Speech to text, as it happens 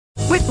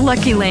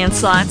Lucky Land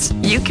Slots,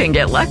 you can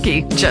get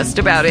lucky just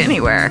about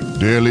anywhere.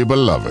 Dearly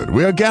beloved,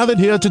 we are gathered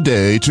here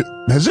today to...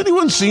 Has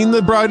anyone seen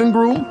the bride and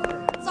groom?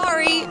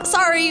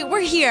 Sorry, we're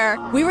here.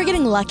 We were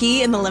getting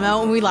lucky in the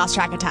limo and we lost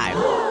track of time.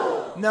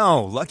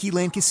 No, Lucky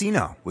Land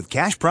Casino, with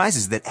cash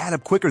prizes that add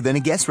up quicker than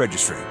a guest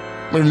registry.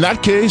 In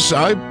that case,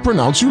 I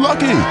pronounce you lucky.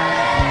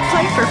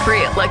 Play for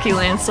free at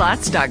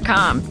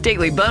LuckyLandSlots.com.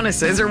 Daily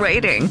bonuses are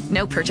waiting.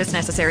 No purchase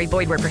necessary.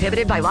 Void where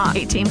prohibited by law.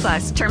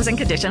 18+. Terms and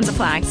conditions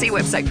apply. See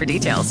website for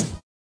details.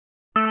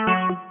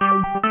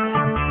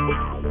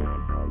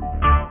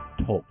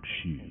 Talk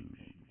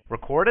shoes.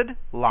 Recorded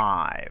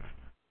live.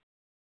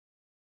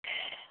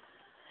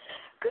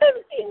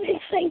 Good evening,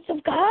 saints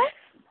of God.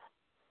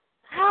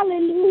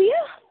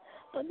 Hallelujah.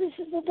 For this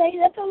is the day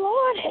that the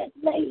Lord has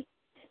made,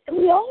 and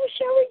we all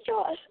shall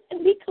rejoice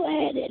and be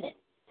glad in it.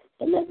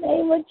 In the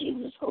name of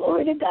Jesus,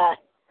 glory to God.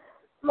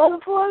 Mother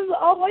Flores will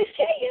always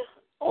tell you,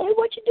 only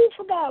what you do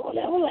for God will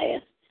never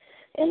last.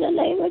 In the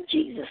name of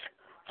Jesus,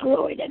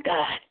 glory to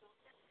God.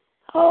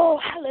 Oh,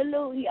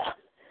 hallelujah.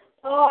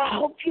 Oh, I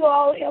hope you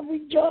all have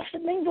rejoiced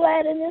and been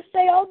glad in this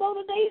day, although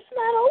the day's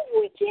not over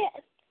with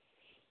yet.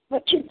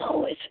 But you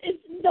know,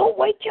 don't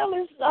wait till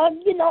it's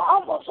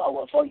almost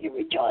over before you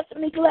rejoice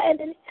and be glad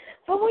in it.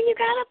 But when you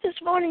got up this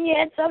morning, you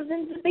had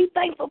something to be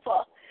thankful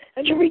for,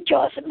 and to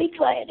rejoice and be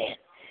glad in.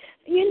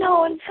 You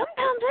know, and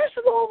sometimes that's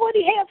the Lord what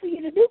He has for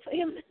you to do for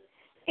Him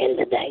in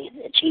the day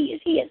that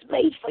He has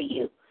made for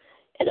you.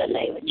 In the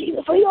name of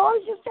Jesus, for He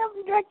always just have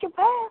to direct your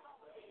path.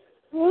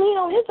 Lean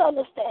on His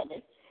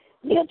understanding.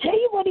 And He'll tell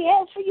you what He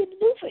has for you to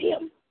do for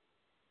Him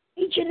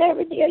each and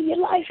every day of your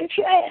life if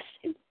you ask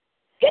Him.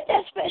 Get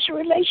that special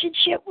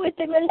relationship with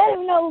Him and let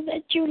Him know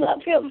that you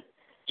love Him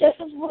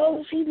just as well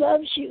as He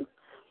loves you.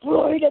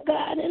 Glory to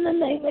God in the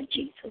name of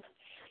Jesus.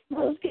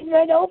 Let's get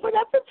ready to open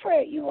up in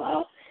prayer, you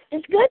all.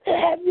 It's good to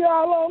have you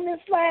all on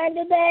this line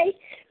today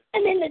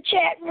and in the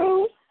chat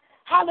room.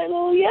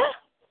 Hallelujah.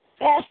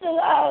 Pastor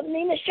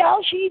Nina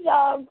Shaw, she's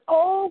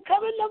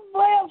coming up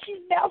well.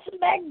 She's bouncing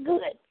back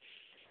good.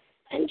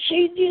 And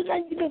you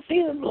can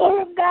feel the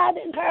glory of God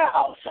in her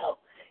also.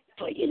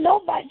 For you know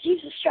by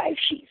Jesus'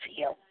 stripes she's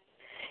healed.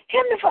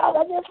 Heavenly Father,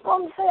 I just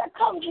want to say I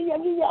come to you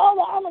and give you all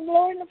the honor,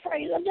 glory, and the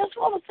praise. I just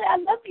want to say I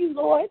love you,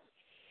 Lord.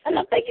 And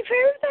I thank you for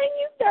everything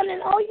you've done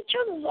in all your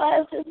children's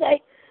lives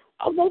today,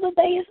 although the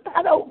day is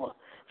not over.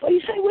 For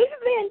you say, we've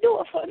been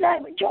endure for a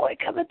night, but joy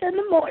cometh in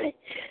the morning.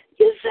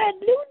 You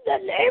said,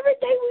 every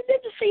day we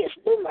live to see is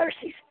new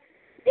mercies.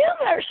 New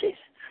mercies.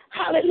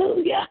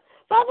 Hallelujah.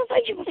 Father,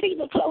 thank you for feeding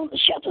the clothes, the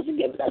shelters, and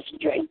giving us a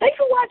drink. Thank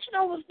you for watching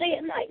over us day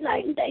and night,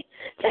 night and day.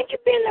 Thank you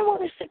for being there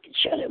when we're sick and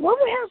shut in. When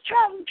we have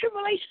trials and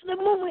tribulations,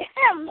 and when we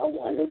have no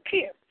one who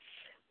cares,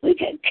 we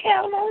can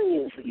count on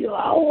you, for you're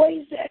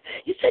always there.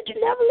 You said you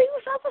never leave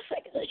us off a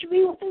second. That you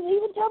be with us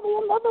even till the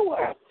end of the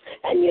world.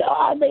 And you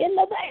are the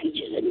end of the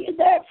ages, and you're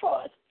there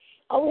for us.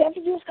 All we have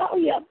to do is call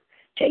you up,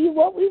 tell you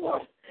what we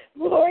want.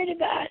 Glory to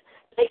God.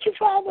 Thank you,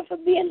 Father, for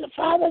being the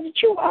Father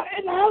that you are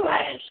in our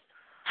lives.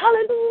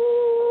 Hallelujah.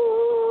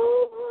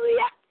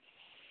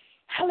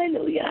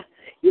 Hallelujah.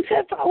 You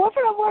said, for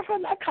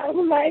not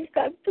compromise,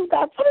 God, through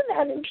God, put it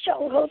down in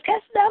strongholds,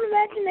 cast down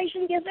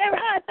imagination against every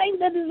high thing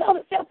that is on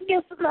itself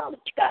against the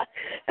knowledge, God,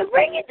 and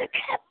bring into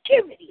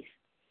captivities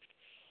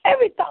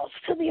every thought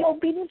to the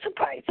obedience of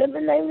Christ. In the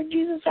name of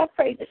Jesus, I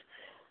pray this.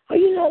 For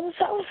you know the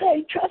song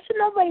says, trust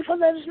and obey, for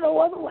there is no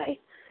other way.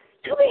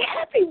 To be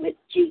happy with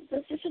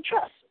Jesus is to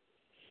trust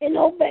and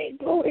obey.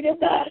 Glory to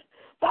God.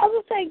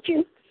 Father, thank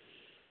you.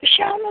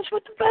 Shine us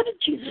with the blood of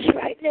Jesus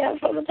right now,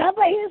 from the top of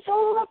our head,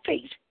 soul of our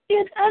feet,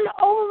 and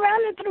all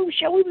around and through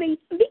shall we meet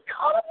and be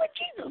caught up with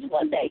Jesus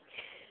one day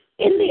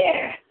in the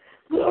air.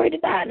 Glory to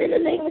God in the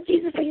name of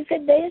Jesus, for you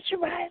said dead shall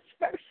rise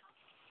first.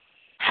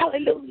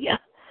 Hallelujah.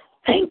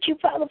 Thank you,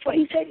 Father, for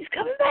you said He's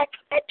coming back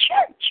from that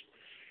church.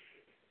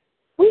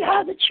 We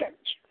are the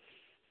church.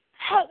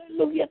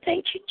 Hallelujah.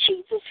 Thank you,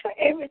 Jesus, for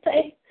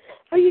everything.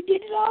 For you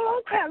did it all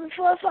on Calvary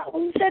for us all.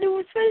 When you said it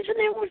was finished and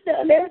it was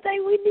done.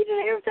 Everything we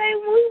needed,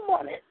 everything we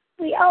wanted,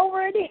 we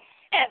already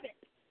have it.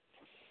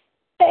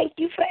 Thank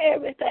you for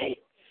everything.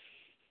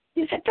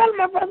 You said, tell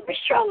my brother, be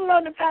strong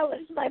on the power of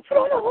His might.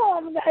 Put on the whole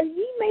armor, God.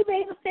 Ye may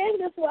be able to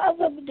stand against the wiles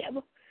of the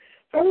devil.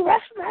 For we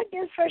wrestle not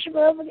against flesh and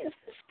blood, against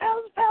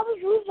powers,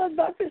 rules of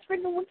darkness,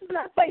 spiritual wickedness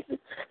in our places.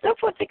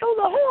 Therefore, take on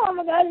the whole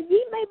armor, God, and ye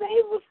may be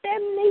able to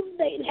stand in the evil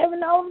day, and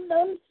having all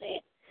done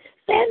stand.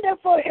 Stand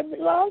therefore, having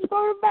lungs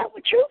going about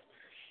with truth,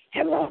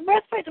 having on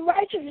breastplate of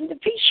righteousness, and the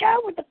peace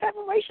shower with the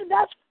preparation of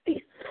God's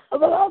peace. Of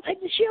the Lord,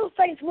 take the shield of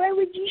faith,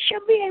 wherewith ye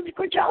shall be able to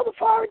quench all the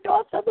fiery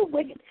darts of the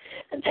wicked,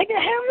 and take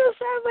the helmet of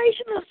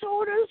salvation, the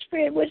sword of the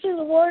Spirit, which is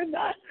the word of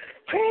God,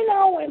 praying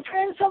always, and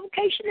praying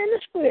supplication in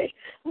the Spirit,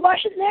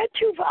 washing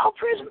thereto for all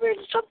prayers and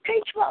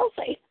supplication for all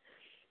saints.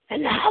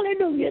 And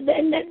hallelujah,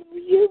 then that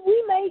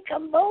we may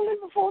come boldly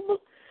before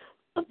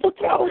the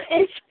throne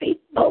and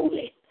speak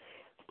boldly.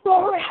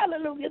 Glory,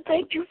 hallelujah.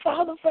 Thank you,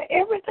 Father, for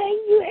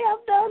everything you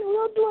have done,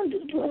 will do,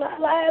 and do in our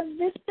lives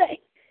this day.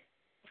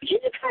 For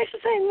Jesus Christ the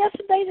same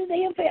yesterday,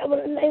 today, and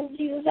forever. In the name of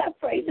Jesus, I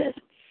pray this.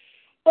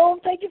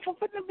 Lord, thank you for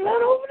putting the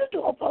blood over the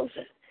doorposts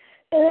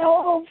And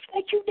oh,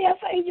 thank you, dear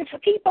angel, for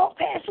keep on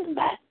passing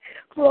by.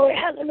 Glory,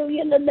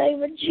 hallelujah, in the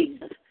name of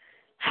Jesus.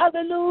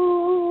 Hallelujah.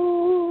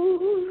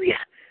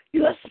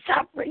 You are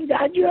sovereign,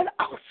 God. You are an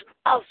awesome,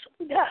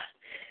 awesome God.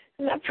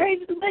 And I praise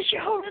and bless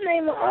your holy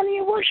name. I honor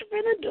you, worship,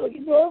 and adore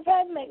you.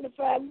 Glorify,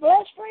 magnify,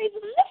 bless, praise,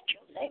 and lift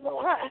your name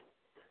on high.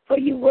 For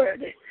you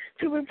worthy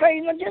to be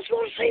praised. I just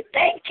want to say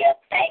thank you,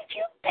 thank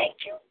you,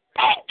 thank you,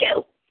 thank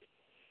you.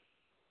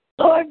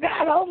 Lord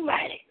God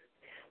Almighty,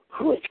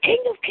 who is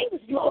King of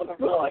kings, Lord of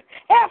lords,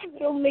 Alpha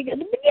and Omega,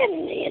 the beginning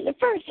and the end, the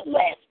first and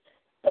last,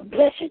 the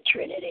blessed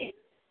Trinity.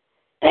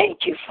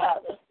 Thank you,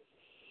 Father.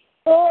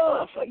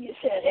 Oh, for you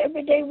said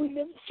every day we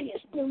live to see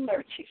us new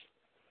mercies.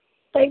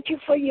 Thank you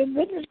for your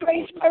goodness,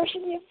 grace, mercy,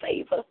 and your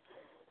favor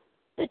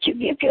that you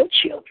give your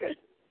children.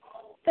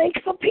 Thank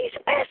you for peace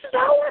that passes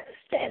all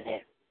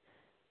understanding.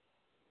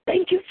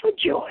 Thank you for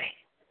joy.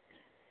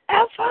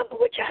 Our Father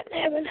which art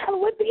in heaven,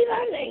 hallowed be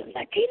thy name.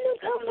 Thy kingdom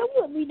come, thy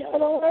will be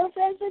done on earth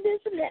as it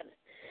is in heaven.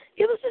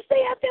 Give us this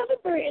day our daily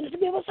bread, and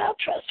forgive us our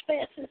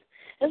trespasses,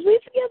 as we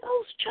forgive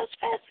those who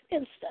trespass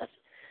against us.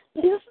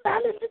 Lead us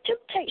not into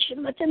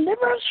temptation, but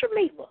deliver us from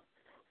evil.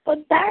 For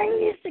thine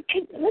is the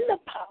kingdom, and the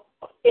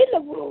power, and the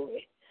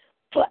glory,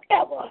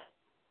 forever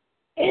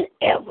and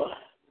ever.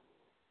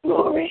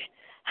 Glory.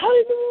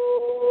 Hallelujah.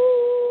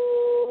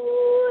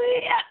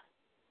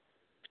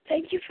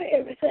 Thank you for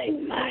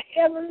everything, my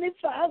heavenly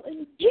Father.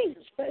 In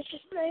Jesus'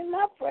 precious name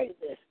I pray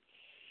this.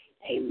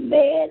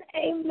 Amen,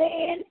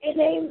 amen, and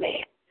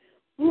amen.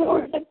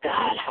 Glory to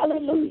God.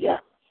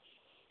 Hallelujah.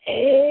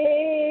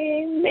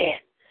 Amen.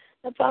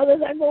 Now, Father,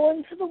 as I go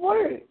into the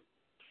Word,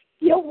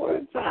 your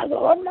Word, Father,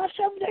 order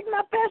myself, take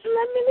my path, and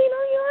let me lean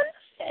on your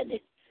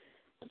understanding.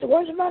 Let the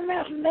words of my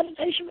mouth and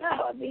meditation of my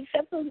heart be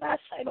acceptable in thy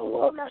sight, O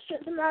Lord, my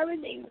strength and my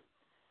Redeemer.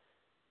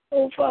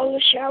 Oh, Father,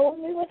 shower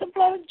me with the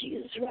blood of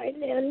Jesus right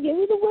now and give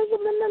me the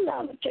wisdom and the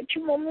knowledge that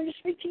you want me to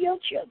speak to your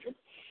children.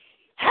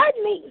 Hide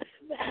me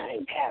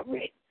behind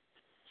Calvary's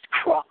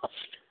cross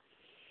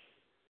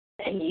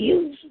and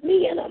use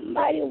me in a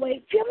mighty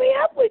way. Fill me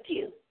up with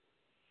you.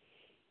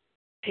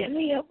 Fill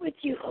me up with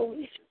you,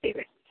 Holy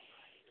Spirit.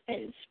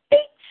 And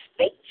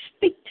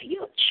speak to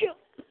your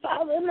children.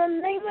 Father, in the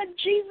name of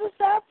Jesus,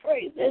 I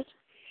pray this.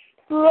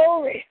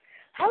 Glory.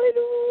 Hallelujah.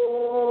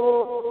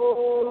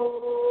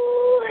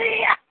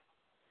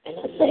 In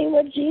the name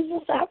of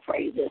Jesus, I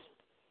pray this.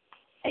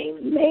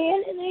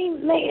 Amen and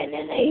amen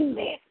and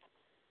amen.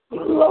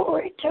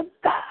 Glory to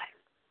God.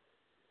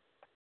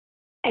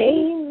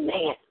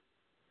 Amen.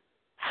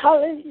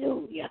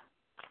 Hallelujah.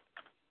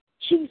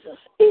 Jesus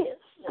is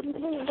the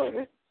living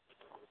word.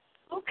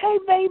 Okay,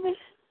 babies.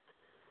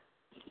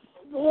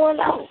 Going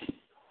on.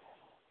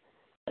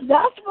 The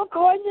Gospel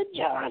according to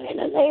John, in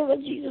the name of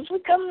Jesus. We're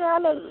coming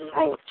out of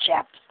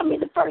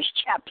the first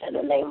chapter in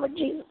the name of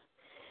Jesus.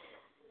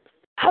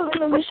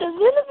 Hallelujah. It says, in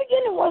the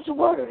beginning was the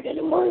Word, and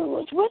the Word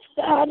was with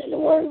God, and the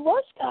Word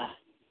was God.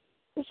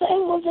 The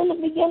same was in the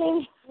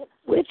beginning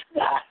with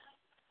God.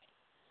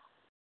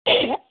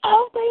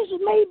 All things were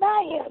made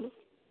by him.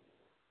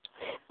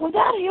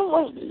 Without him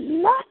was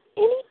not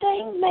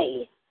anything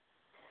made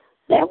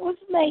that was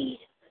made.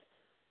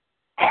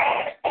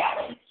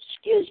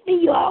 Excuse me,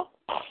 y'all.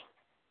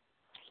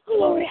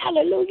 Glory,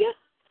 hallelujah.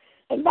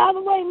 And by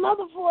the way,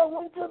 Mother Ford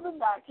went to the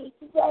doctor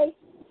today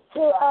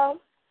to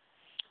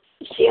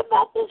see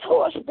about this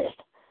horse business.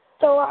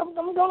 So I'm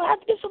going to have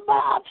to get some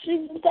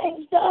biopsies and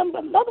things done.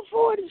 But Mother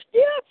Ford is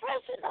still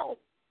pressing on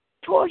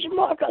towards the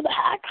mark of the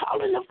high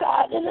calling of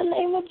God in the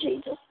name of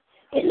Jesus.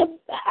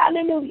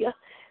 Hallelujah.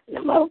 And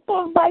I'm going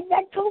to right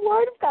back to the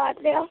Word of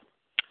God now.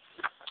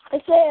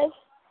 It says,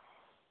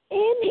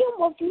 in him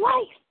was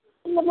life,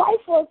 and the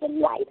life was the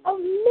light of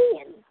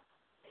men.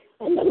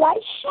 And the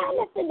light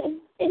shineth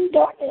in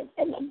darkness,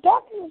 and the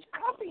darkness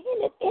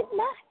comprehended it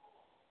not.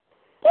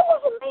 There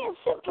was a man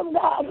sent from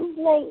God whose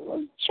name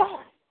was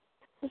John.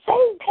 The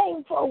same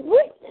came for a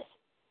witness,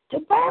 to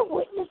bear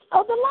witness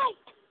of the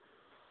light,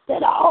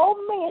 that all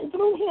men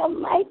through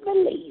him might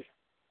believe.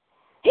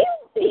 He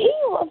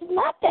was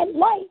not that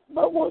light,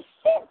 but was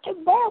sent to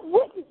bear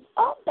witness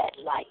of that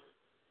light.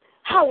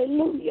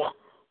 Hallelujah.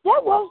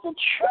 That was the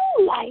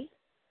true light,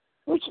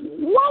 which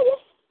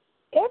lighteth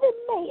every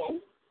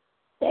man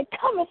that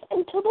cometh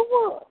into the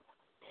world.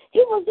 He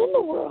was in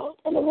the world,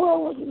 and the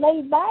world was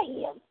made by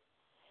him,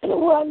 and the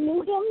world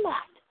knew him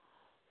not.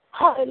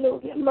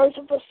 Hallelujah,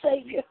 merciful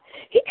Savior.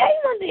 He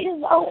came unto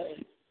his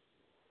own,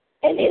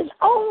 and his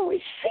own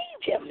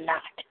received him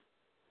not.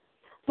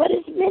 But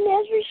as many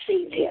as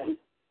received him,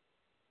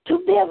 to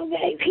them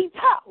gave he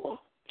power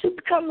to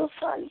become the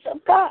sons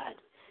of God,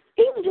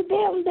 even to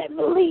them that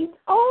believed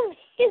on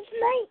his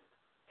name.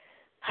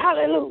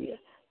 Hallelujah,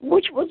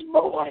 which was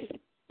born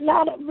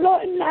not of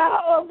blood,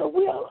 not of the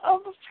will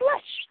of the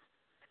flesh,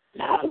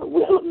 not of the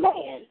will of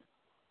man,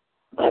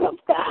 but of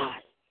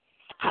God.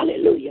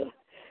 Hallelujah.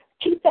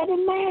 Keep that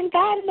in mind.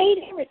 God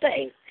made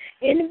everything.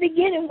 In the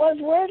beginning was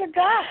the Word of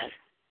God.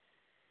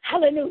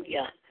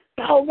 Hallelujah.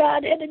 All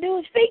God had to do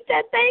was speak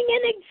that thing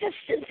in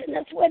existence, and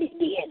that's what he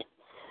did.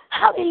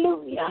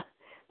 Hallelujah.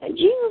 And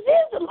Jesus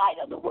is the light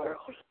of the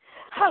world.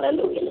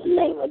 Hallelujah. In the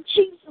name of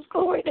Jesus,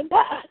 glory to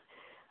God.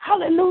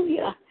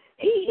 Hallelujah.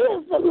 He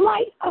is the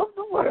light of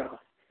the world.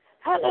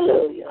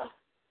 Hallelujah.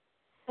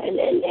 And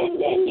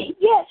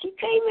yes, he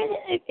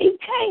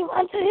came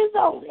unto his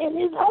own, and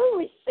his own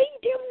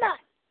received him not,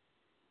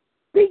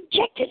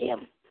 rejected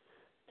him.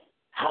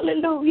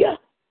 Hallelujah.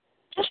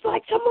 Just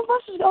like some of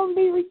us is going to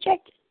be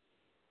rejected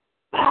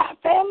by our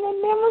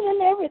family members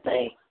and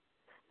everything.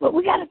 But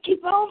we got to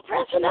keep on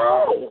pressing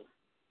on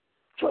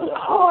towards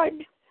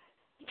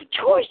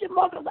the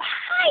mark of the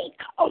high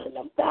calling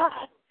of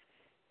God.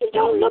 And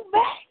don't look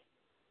back.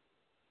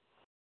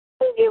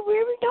 Don't get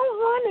weary. Don't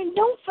run and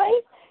don't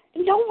faint.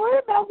 And don't worry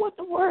about what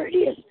the word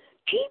is.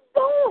 Keep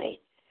going.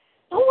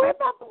 Don't worry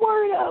about the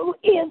word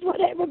is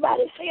what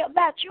everybody say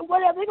about you.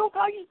 Whatever they're going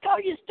to call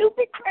you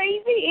stupid,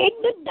 crazy,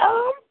 ignorant,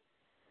 dumb.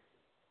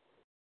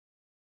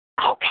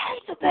 All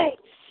kinds of things.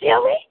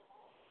 Silly.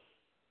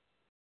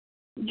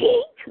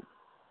 Geek.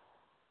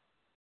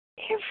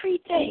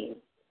 Everything.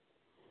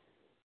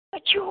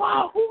 But you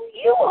are who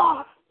you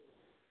are.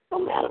 No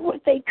matter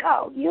what they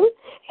call you.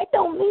 It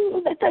don't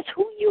mean that that's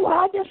who you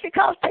are just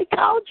because they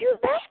called you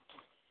that.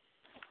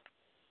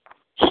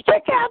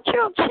 Stick out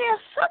your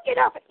chest, suck it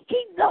up, and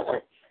keep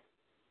going.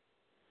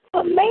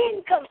 A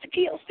man comes to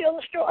kill, steal,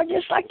 destroy,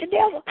 just like the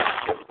devil.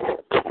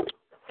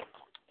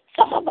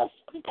 Some of us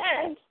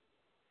sometimes.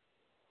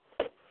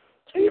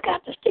 So you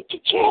got to stick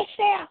your chest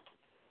out.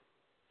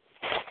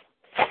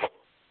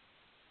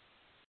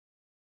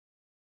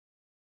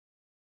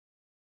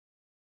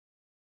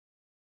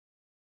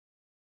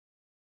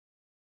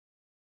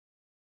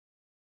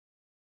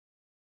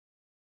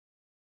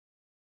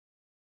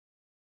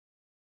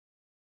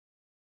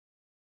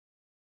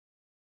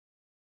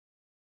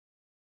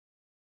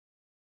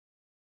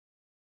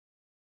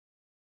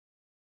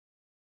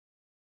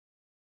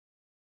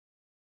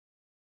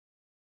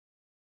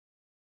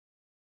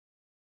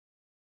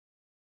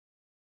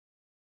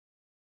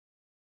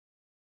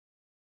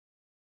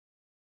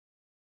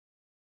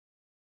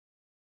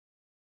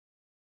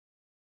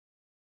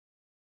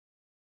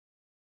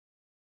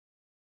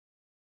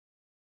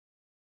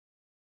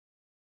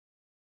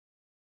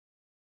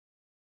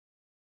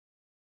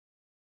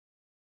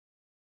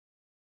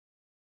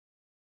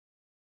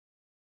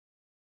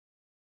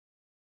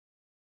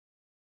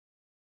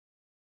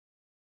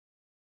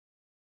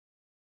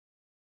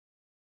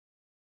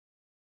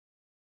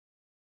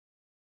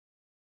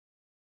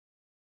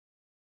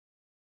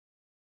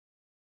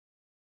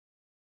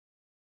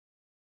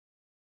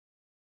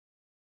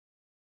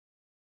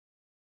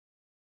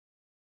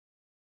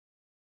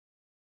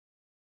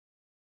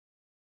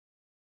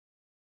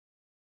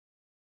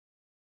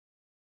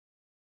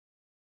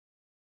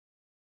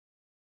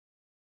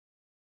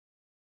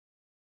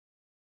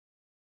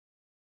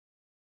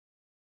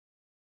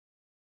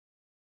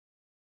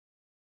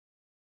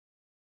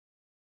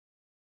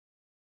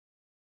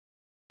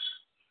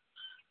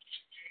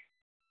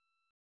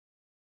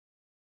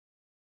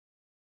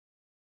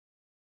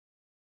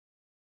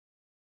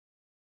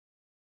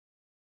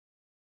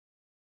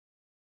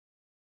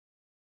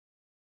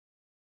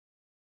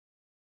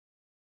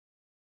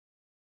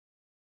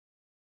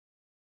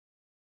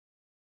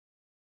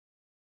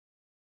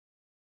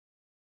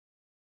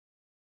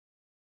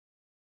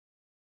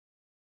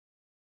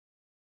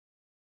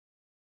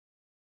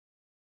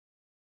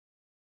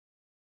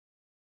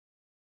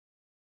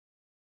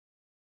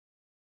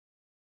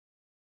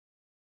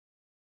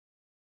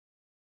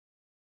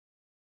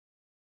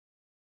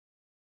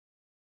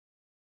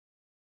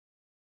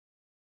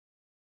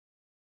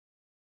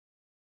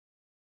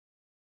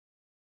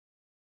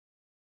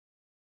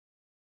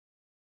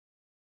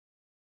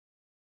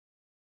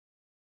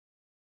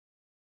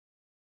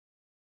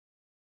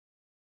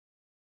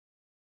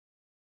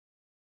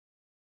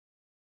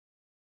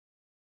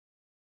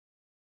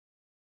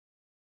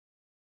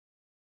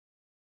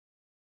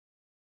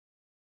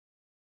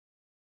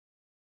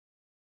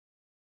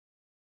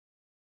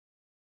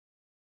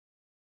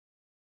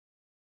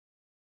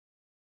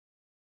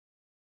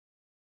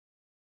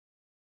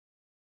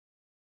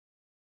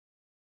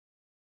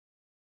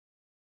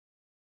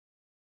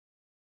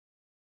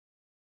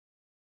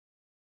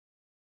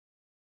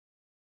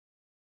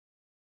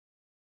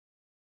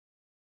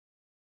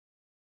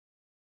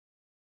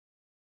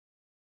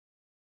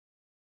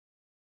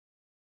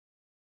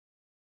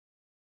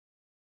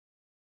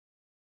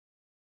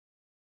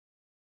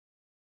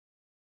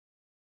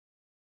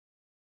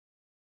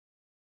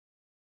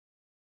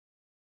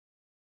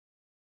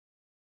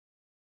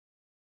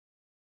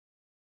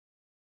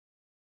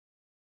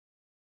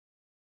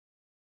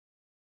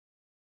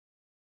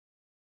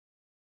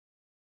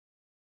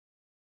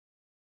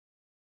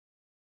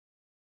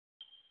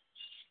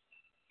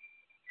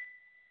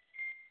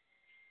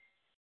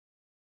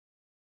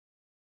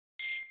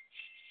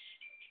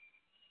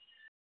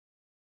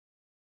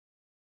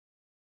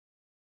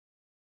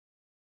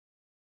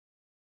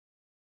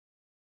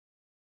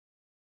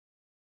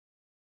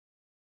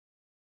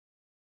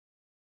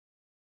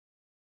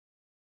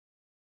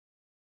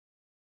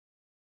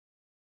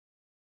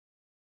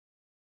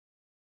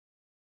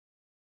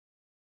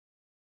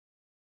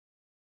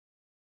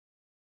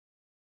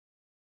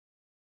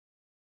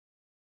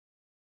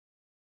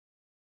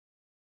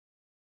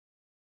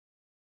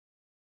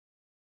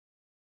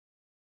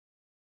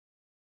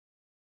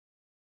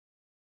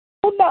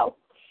 No.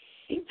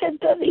 He said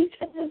that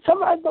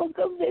somebody going to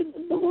come,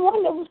 the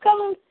one that was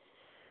coming,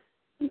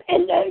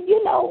 and,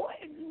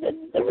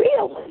 the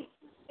real one.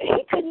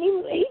 He couldn't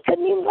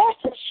even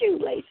lash his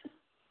shoelaces.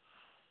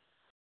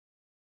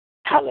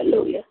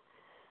 Hallelujah.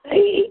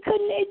 He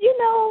couldn't,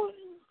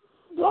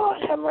 Lord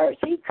have mercy,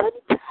 he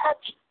couldn't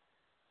touch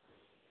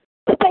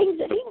the things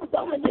that he was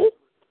going to do.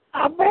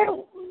 I bear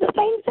the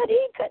things that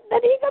he could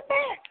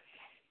bear.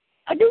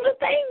 I do the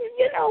things,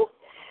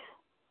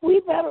 we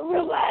better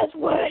realize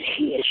what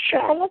he is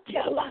trying to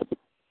tell us.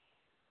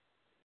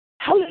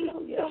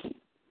 Hallelujah.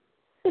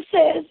 It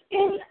says,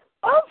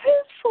 of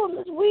his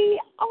fullness we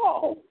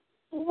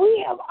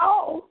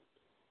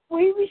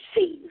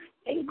receive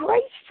in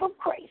grace from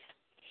grace.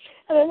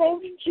 In the name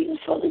of Jesus,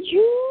 for the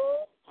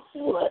Jews,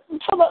 for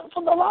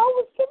the law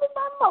was given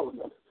by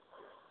Moses,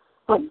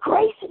 but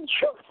grace and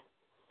truth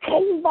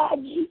came by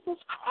Jesus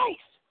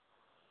Christ.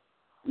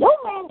 No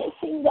man has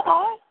seen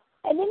God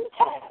at any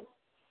time.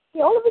 The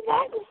only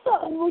begotten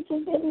Son, which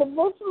is in the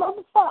bosom of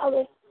the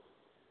Father,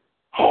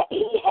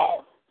 he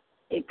has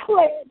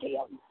declared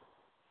him.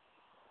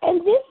 And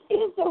this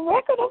is the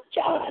record of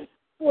John,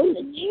 when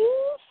the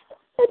Jews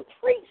and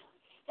priests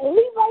and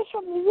Levites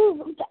from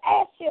Jerusalem to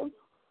ask him,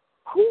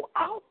 who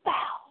art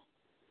thou?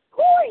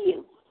 Who are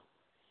you?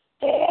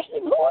 They asked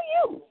him, who are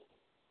you?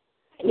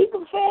 And he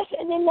confessed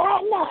and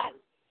denied not,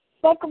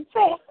 but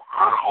confessed,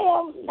 I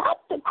am not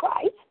the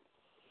Christ.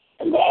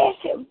 And they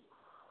asked him,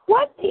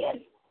 what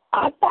then?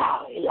 Art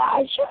thou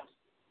Elijah?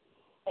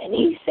 And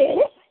he said,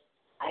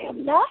 I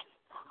am not.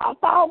 Art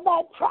thou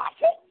thy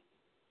prophet?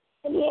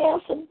 And he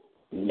answered,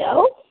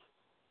 no.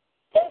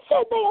 Then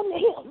said they unto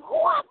him, who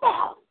art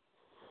thou?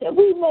 That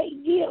we may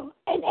give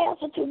an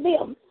answer to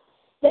them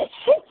that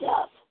sent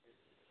us.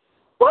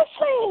 What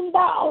sayest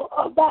thou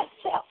of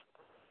thyself?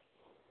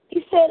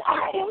 He said,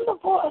 I am the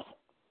voice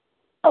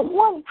of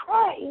one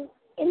crying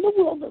in the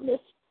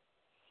wilderness,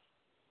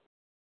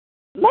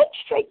 make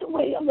straight the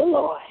way of the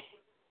Lord.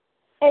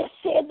 And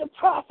said the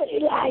prophet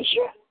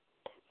Elijah,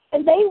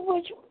 and they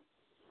which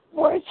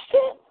were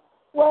sent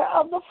were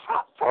of the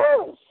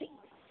Pharisees.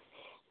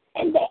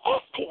 And they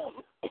asked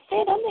him, and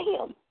said unto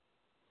him,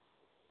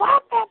 why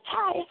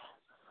baptize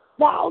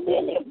thou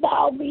then, if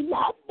thou be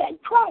not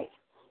that Christ,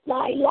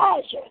 now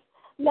Elijah,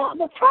 now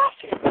the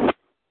prophet?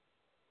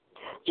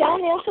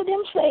 John answered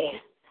them, saying,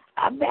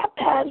 I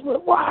baptize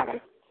with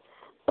water,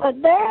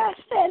 but there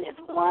standeth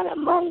one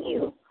among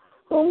you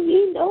whom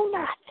ye know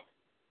not.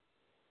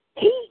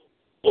 He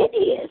it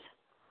is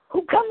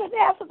who cometh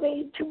after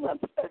me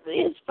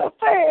is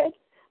preferred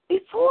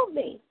before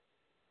me,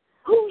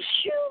 whose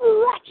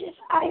shoe latches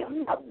I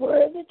am not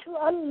worthy to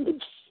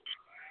unloose.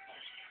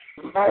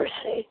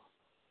 Mercy,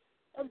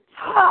 the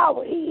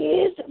power he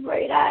is, the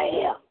great I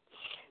am.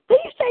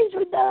 These things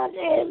were done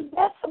in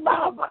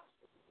Bethabara,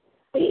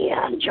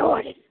 beyond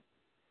Jordan,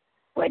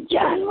 where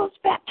John was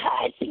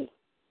baptizing.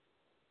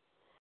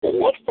 The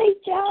next day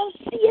John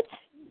seeth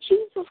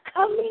Jesus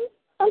coming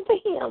unto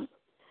him,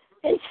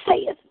 and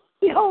saith,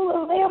 behold,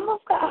 the Lamb of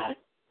God,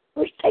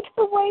 which taketh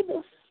away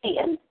the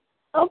sin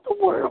of the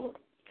world.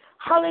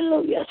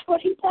 Hallelujah. That's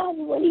what he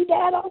done when he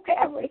died on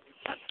Calvary.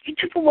 He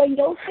took away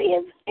your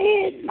sins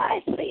and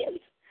my sins.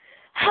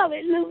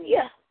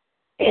 Hallelujah.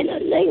 In the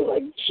name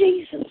of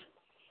Jesus.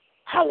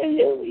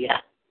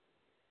 Hallelujah.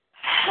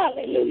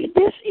 Hallelujah.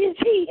 This is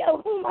he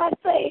of whom I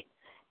say,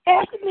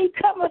 after me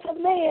cometh a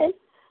man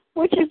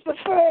which is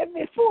preferred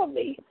before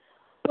me,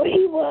 for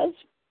he was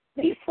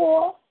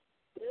before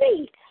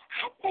me.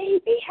 Hi,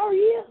 baby. How are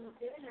you?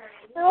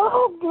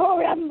 Oh,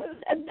 glory. I'm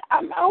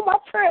on my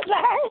prayer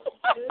line.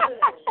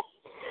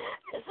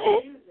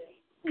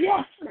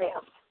 Yes,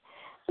 ma'am.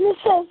 And it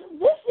says,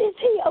 this is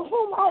he of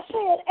whom I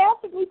said,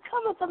 after me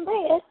cometh a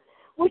man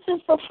which is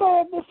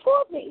preferred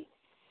before me,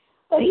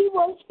 for he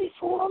was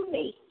before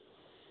me.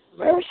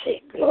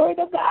 Mercy, glory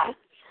to God.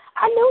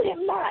 I knew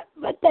him not,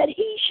 but that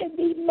he should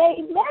be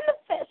made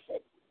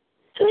manifested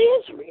to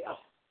Israel.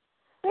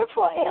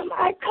 Therefore am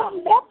I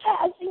come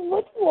baptizing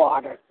with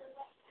water.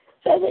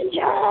 So then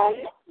John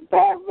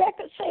bare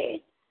record saying,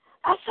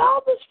 I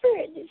saw the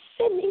Spirit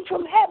descending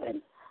from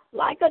heaven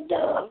like a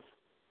dove,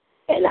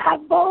 and I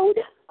abode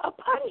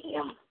upon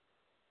him.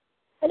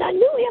 And I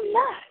knew him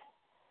not,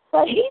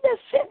 but he that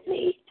sent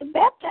me to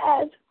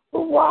baptize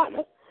with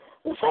water,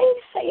 the same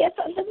saith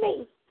unto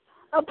me,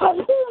 upon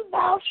whom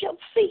thou shalt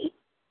see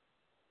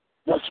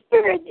the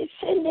Spirit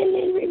descending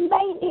and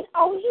remaining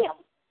on him.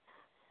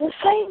 The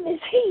same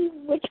is he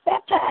which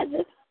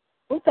baptizeth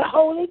with the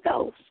Holy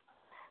Ghost.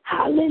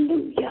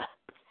 Hallelujah.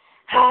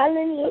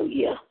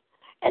 Hallelujah.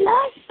 And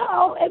I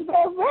saw and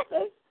bear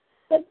record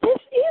that this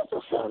is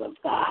the Son of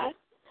God.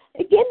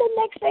 Again, the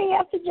next day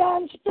after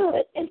John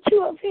stood and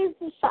two of his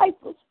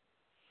disciples,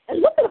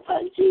 and looking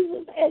upon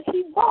Jesus as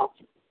he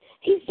walked,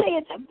 he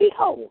said,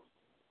 behold,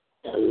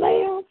 the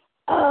Lamb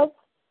of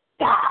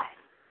God.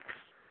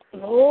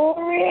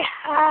 Glory,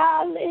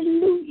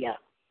 hallelujah.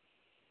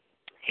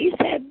 He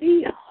said,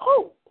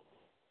 behold,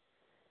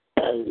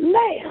 the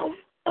Lamb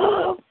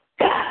of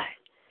God.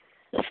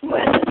 That's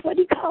what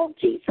he called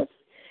Jesus.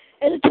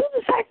 And the two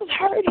disciples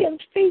heard him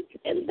speak,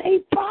 and they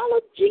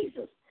followed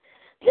Jesus.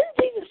 Then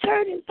Jesus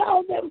heard and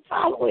saw them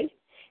following.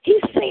 He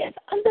said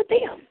unto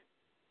them,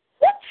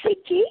 What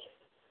seek ye?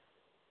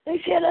 They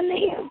said unto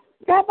him,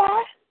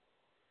 Rabbi,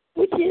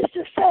 which is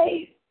to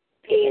say,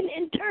 being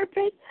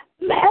interpret,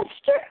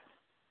 Master.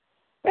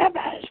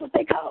 Rabbi is what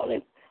they call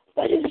him.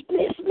 But it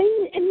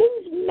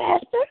means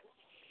Master.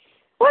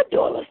 What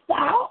doest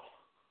thou?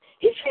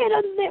 He said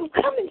unto them,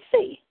 Come and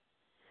see.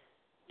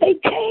 They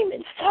came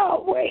and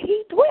saw where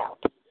he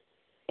dwelt,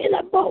 and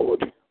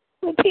abode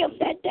with him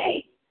that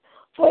day,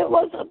 for it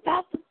was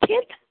about the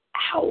 10th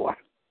hour.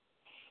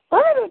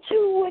 One of the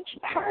two which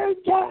heard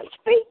John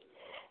speak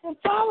and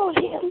followed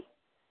him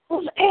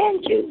was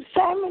Andrew,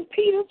 Simon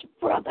Peter's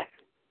brother.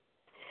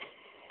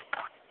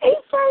 He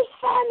first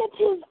findeth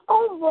his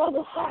own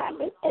brother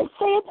Simon, and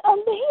said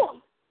unto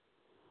him,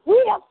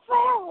 We have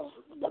found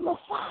the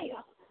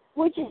Messiah,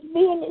 which is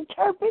being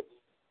interpreted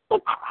the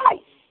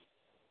Christ.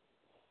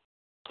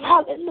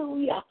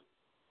 Hallelujah.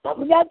 But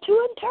we got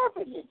two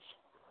interpreters.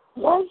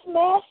 One's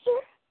Master,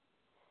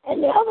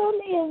 and the other one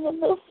is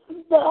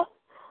the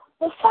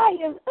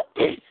Messiah,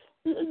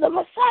 the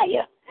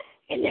Messiah,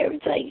 and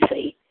everything.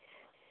 See,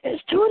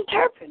 there's two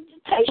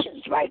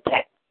interpretations right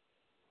there.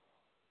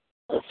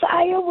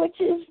 Messiah, which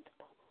is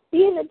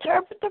being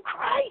interpreted the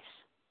Christ.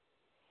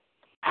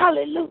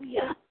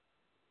 Hallelujah.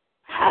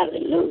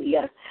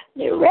 Hallelujah.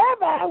 The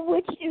Rabbi,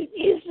 which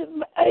is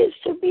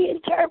to be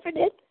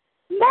interpreted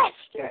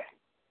Master.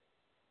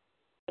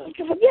 Don't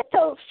you forget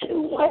those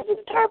two. One's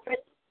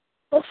interpreted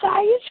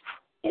Messiah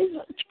is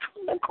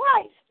the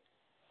Christ.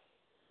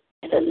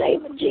 In the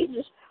name of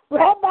Jesus.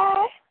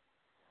 Rabbi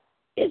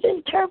is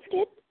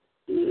interpreted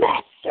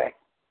Master.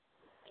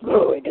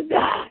 Glory to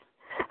God.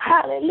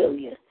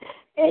 Hallelujah.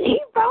 And he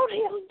brought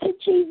him to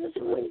Jesus.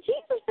 And when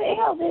Jesus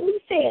beheld him, he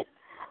said,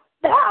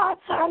 Thou art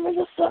Simon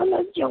the son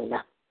of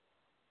Jonah.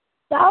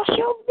 Thou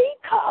shalt be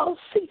called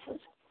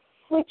Cephas,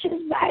 which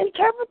is by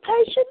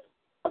interpretation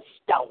a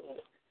stone.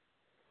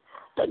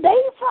 So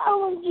they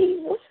followed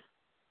Jesus.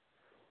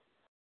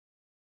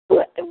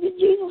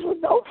 Jesus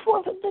would go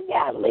forth into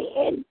Galilee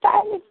and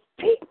find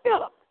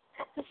Philip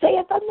and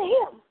saith unto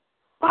him,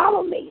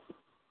 Follow me.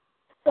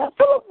 Now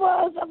Philip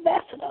was a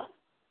Bethsaida,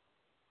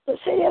 the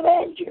city of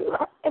Andrew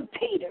and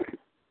Peter.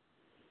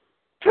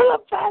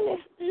 Philip found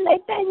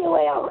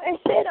Nathanael and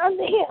said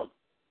unto him,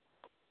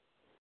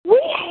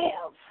 We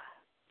have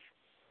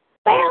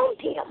found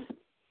him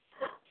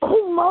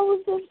whom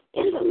Moses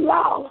in the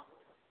law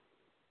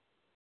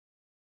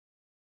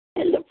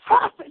and the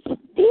prophets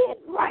did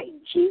write,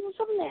 Jesus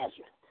of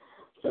Nazareth,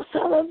 the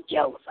son of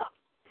Joseph.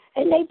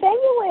 And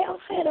Nathanael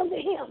said unto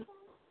him,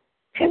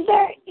 Can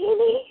there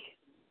any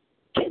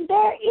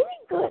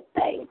good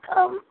thing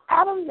come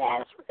out of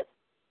Nazareth?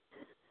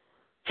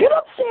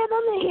 Philip said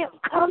unto him,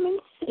 Come and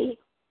see.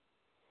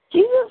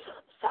 Jesus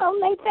saw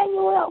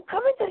Nathanael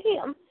coming to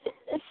him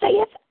and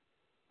saith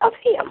of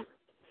him,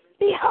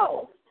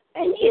 Behold,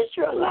 an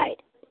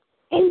Israelite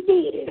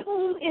indeed, in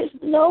whom is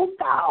no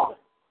guile.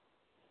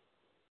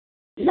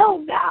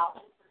 No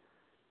guile.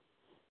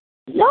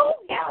 No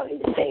guile, he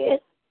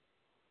said.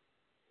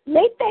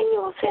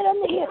 Nathanael said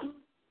unto him,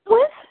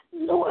 Whence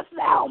knowest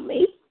thou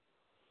me?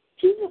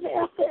 Jesus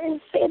answered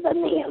and said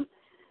unto him,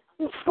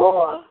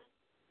 Before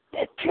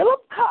that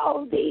Philip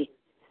called thee,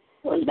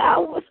 when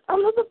thou wast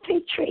under the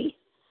fig tree,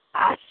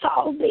 I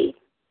saw thee.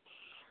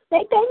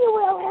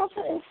 Nathanael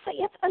answered and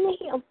saith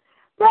unto him,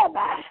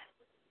 Rabbi,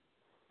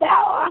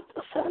 thou art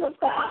the Son of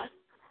God.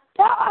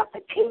 Thou art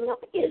the King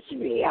of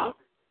Israel.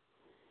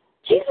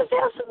 Jesus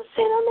answered and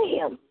said unto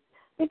him,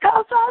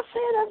 Because I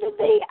said unto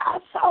thee, I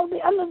saw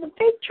thee under the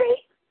fig tree,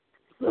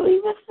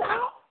 believest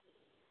thou?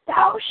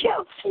 Thou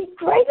shalt see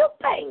greater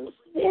things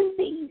than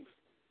these.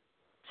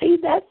 See,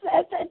 that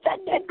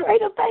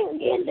greater thing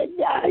again.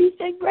 He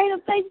said greater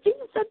things.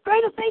 Jesus said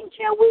greater things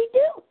shall we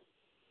do.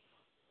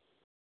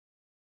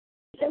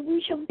 That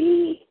we shall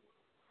be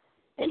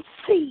and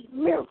see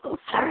miracles,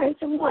 signs,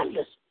 and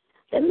wonders.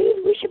 That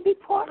means we should be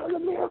part of the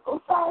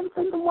miracles, signs,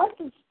 and the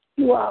wonders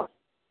you are.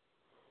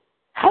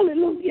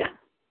 Hallelujah.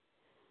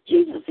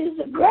 Jesus is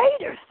the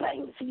greater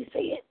things, he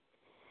said.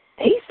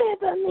 He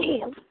said unto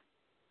him,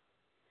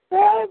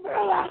 Verily,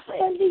 verily, I say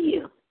unto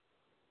you,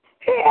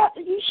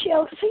 hereafter you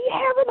shall see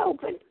heaven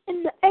open,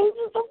 and the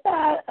angels of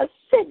God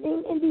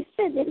ascending and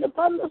descending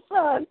upon the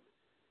Son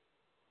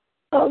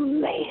of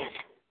Man.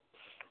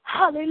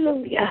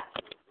 Hallelujah.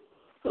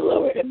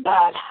 Glory to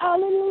God.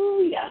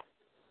 Hallelujah.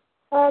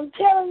 I'm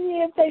telling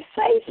you, if they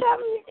say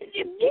something,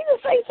 if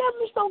Jesus say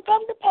something, it's going to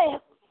come to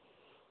pass.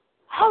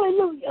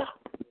 Hallelujah.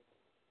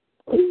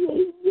 He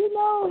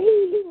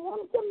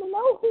wanted them to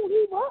know who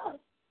he was.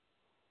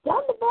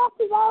 John the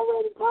Baptist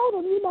already told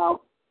him, he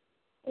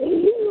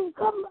would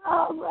come,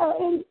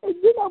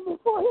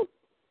 before him.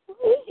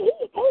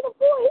 He came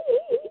before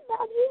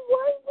his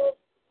words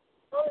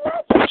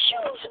matching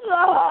shoes.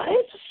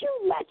 His shoe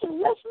matches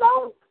less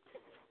long.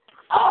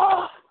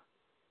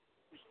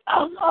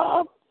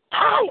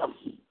 Tie him.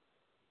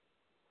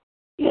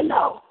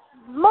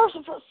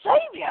 Merciful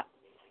Savior.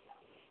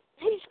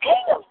 He's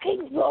King of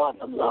Kings, Lord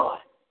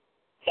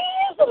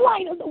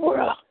light of the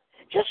world.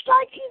 Just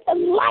like he's the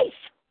life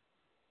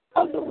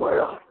of the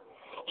world.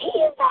 He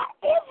is our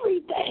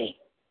everyday.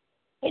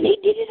 And he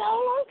did it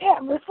all on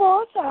Calvary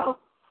for us all.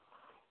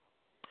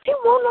 He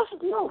wants us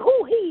to know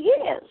who he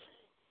is.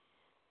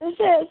 It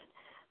says,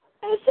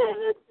 is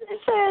there,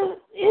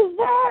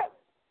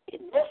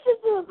 this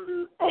is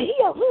he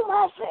of whom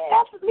I say,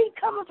 after me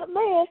cometh a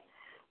man,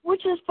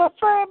 which is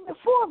preferred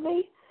before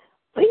me,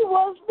 he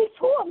was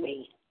before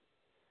me.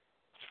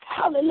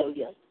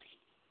 Hallelujah.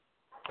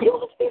 He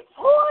was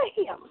before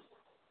him.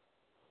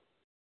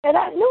 And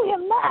I knew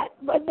him not,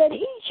 but that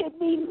he should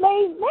be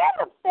made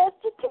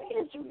manifested to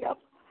Israel.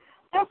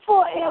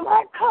 Therefore am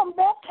I come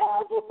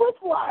baptizing with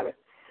water.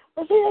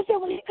 But see, they said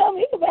when he come,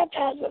 he can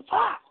baptize with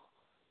fire.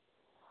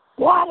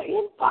 Water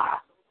in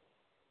fire.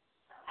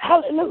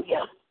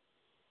 Hallelujah.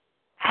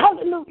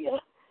 Hallelujah.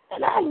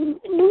 And I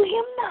knew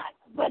him not,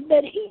 but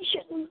that he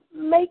should be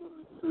made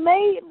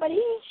manifested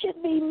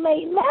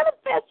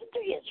to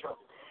Israel.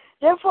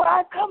 Therefore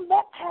I come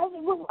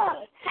baptizing with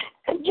water.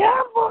 And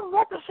John bore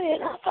record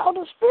saying, I saw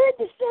the Spirit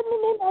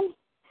descending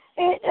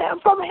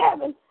from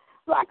heaven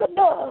like a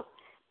dove,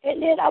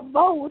 and it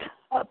abode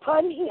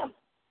upon him.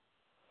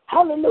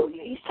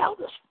 Hallelujah. He saw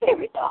the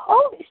Spirit, the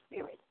Holy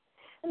Spirit.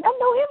 And I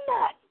know him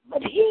not,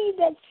 but he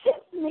that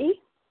sent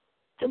me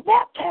to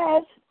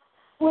baptize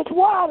with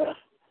water,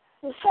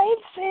 the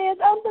same said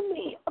unto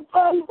me,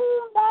 upon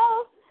whom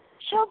thou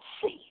shalt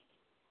see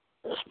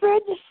the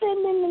Spirit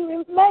descending and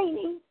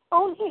remaining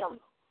on him.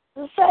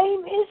 The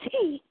same is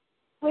he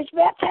which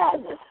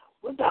baptizeth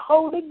with the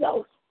Holy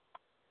Ghost.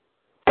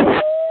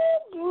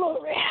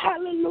 Glory,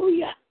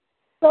 hallelujah.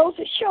 Those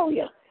to show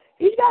you,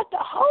 he's got the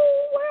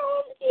whole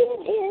world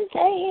in his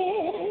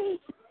hands.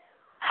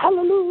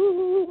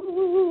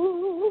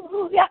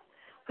 Hallelujah.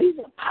 He's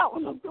the power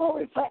and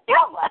glory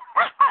forever.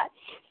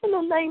 In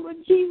the name of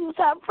Jesus,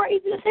 I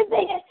praise this.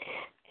 Amen.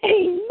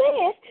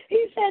 Amen.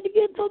 He said to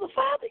get to the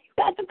Father, you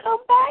got to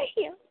come by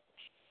him.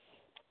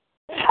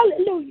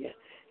 Hallelujah.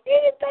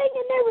 Anything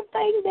and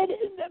everything that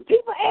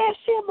people ask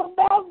him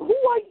about, who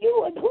are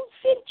you and who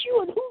sent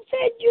you and who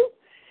said you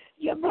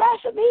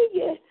blasphemy,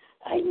 you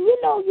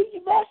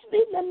blasphemy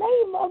in the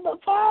name of the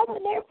Father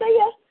and everything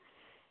else.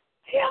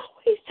 He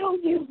always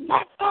told you,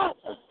 my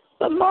Father,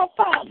 but my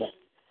Father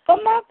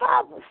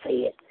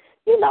said.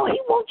 You know, he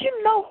wants you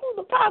to know who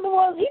the Father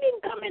was. He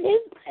didn't come in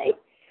his name.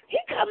 He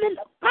come in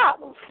the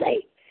Father's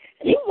name.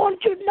 And he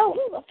wants you to know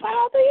who the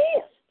Father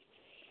is.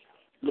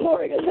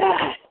 Glory to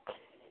God.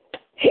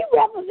 He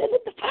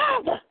represented the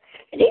Father.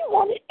 And he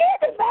wanted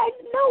everybody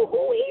to know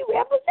who he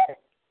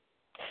represented.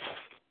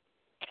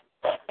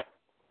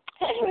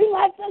 That's the reason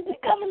why it says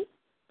he's coming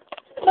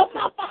from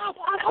my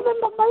Father. I come in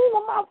the name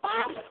of my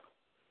Father.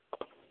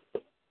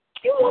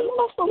 He wanted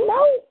us to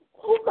know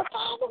who the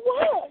Father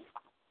was.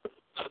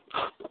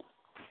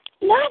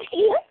 Not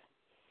him.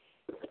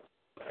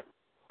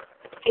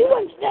 He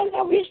wasn't standing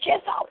there with his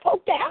chest all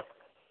poked out,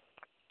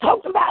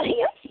 talking about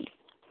him.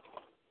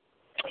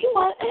 He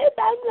wanted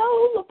everybody to know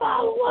who the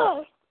Father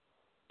was,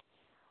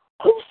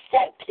 who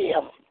sent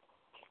him.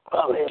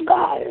 Glory to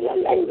God in the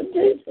name of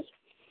Jesus.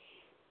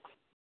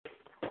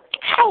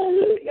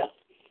 Hallelujah.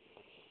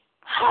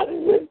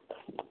 Hallelujah.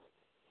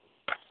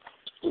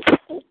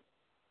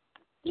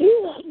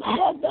 Jesus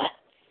had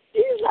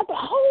the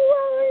whole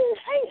world in his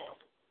hand.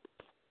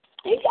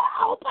 He got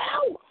all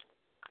power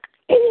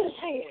in his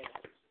hand.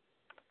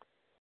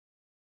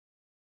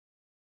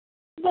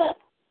 But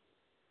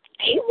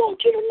he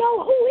wants you to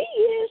know who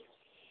he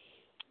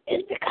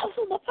is because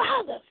of the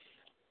Father.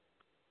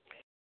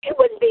 He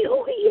wouldn't be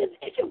who he is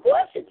if it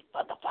wasn't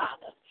for the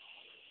Father.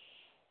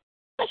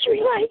 That's the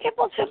reason why he kept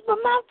on saying,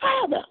 but my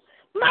Father,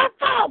 my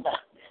Father,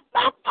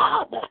 my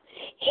Father.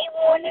 He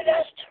wanted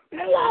us to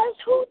realize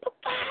who the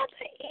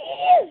Father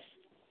is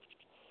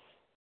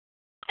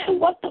and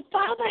what the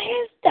Father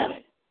has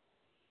done.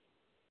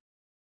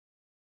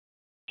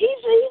 He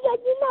said,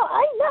 you know, I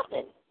ain't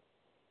nothing.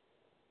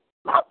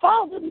 My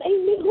Father made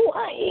me who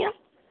I am,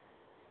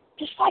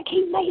 just like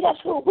he made us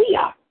who we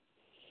are.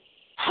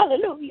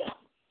 Hallelujah.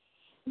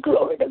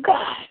 Glory to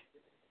God.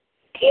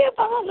 Give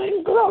honor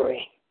and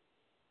glory.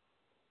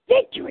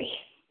 Victory.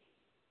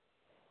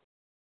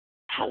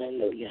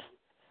 Hallelujah.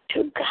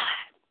 To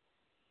God.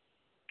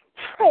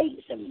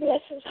 Praise and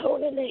bless his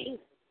holy name.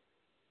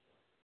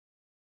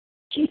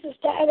 Jesus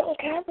died on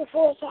Calvary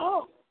for us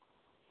all.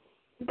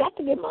 You got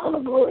to give him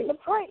honor, glory, and the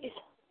praise.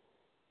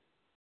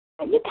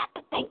 And you got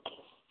to thank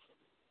him.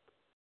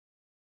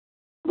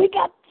 We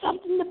got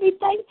something to be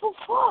thankful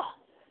for.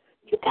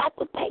 You got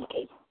to thank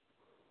him.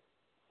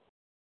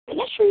 And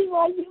that's the reason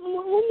why when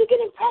you get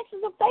in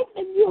practice of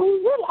thanking, you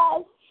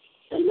realize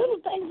the little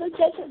things are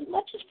just as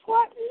much as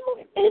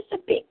important as the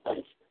big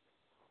ones.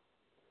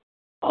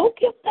 Oh,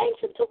 give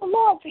thanks unto the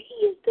Lord, for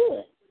he is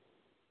good.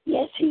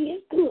 Yes, he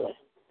is good.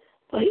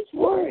 But he's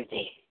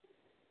worthy.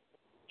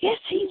 Yes,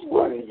 he's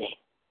worthy.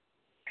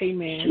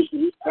 Amen.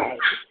 He's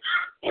praised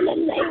in the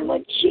name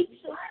of Jesus.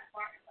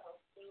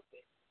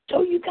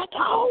 So you got to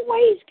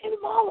always give him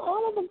all the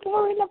honor, the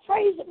glory, and the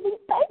praise, and be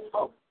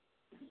thankful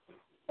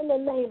in the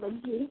name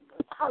of Jesus.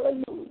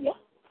 Hallelujah.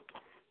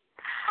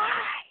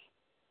 Hi.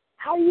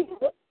 How are you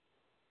doing?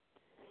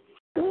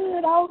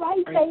 Good, all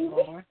right,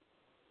 baby.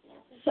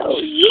 So,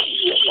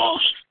 you know,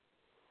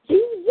 Jesus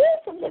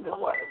is the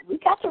living word. We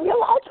got to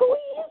realize who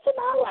he is in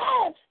our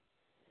lives.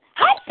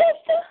 Hi,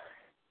 sister.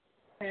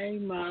 Hey,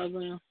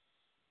 Mother.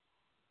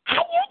 How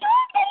you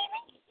doing,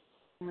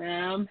 baby?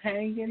 I'm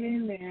hanging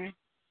in there.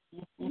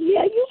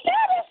 Yeah, you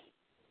better.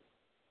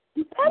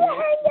 You better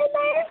hang in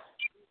there.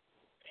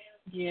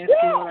 Yes,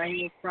 Lord, I had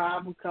a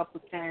problem a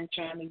couple of times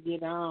trying to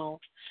get on.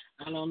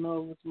 I don't know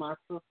if it was my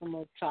system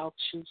or talk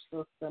shoe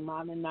system.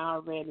 I done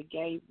already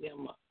gave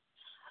them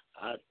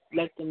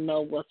let them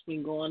know what's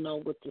been going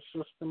on with the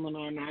system and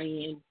on our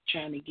end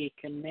trying to get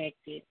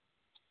connected.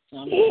 So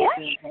I'm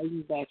just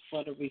waiting back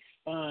for the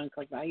response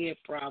because I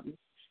had problems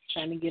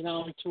trying to get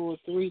on 2 or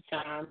 3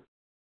 times.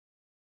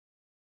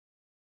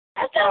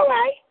 That's all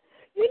right.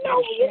 You know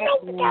what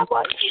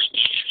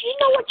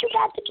you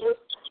got to do.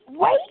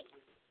 Wait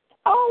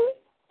on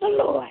the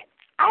Lord.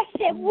 I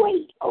said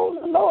wait on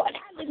the Lord.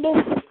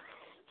 Hallelujah.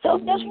 So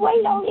just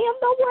wait on him.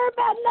 Don't worry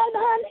about nothing,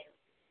 honey.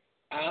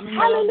 I'm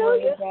not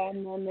worried about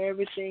none.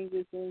 Everything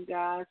is in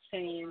God's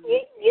hands.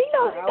 You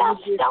know I was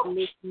just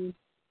listening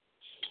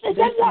to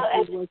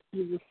what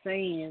you were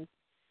saying.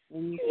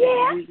 And you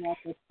said we got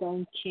to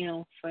thank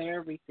him for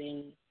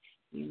everything.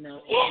 You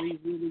know, we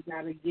really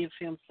got to give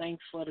him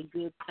thanks for the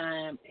good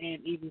time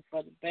and even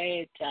for the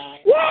bad time.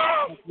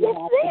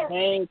 Without the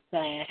bad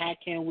time, how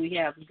can we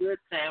have good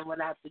time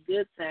without the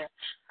good time?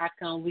 How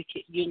come we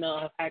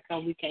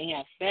can't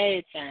have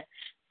bad time?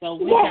 So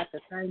we got to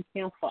thank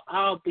him for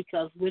all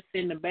because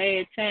within the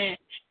bad time,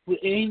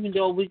 even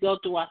though we go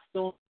through our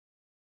storm,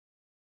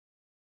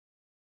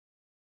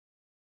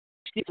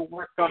 people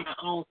work on our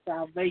own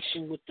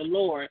salvation with the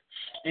Lord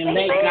and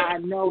let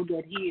God know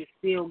that he is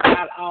still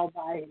God all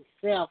by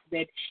himself,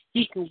 that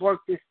he can work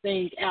this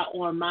thing out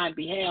on my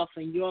behalf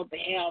and your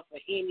behalf or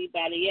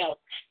anybody else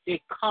that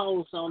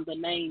calls on the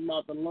name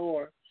of the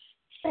Lord.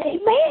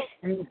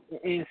 Amen.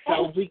 And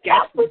so we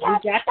got to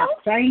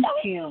thank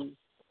him.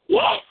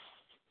 Yes.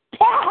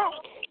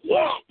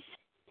 Yes.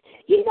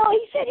 You know,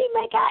 he said he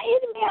make our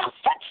enemy our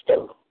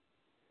footstool.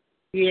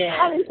 Yeah.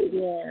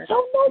 Hallelujah.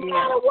 So no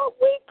matter what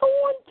we're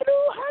going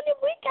through, honey,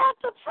 we got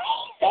to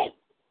praise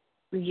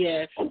him.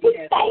 Yes. And be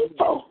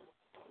thankful.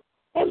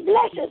 And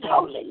bless his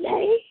holy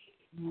name.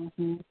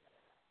 Mm-hmm.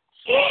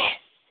 Yes.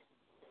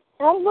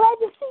 I'm glad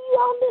to see you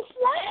on this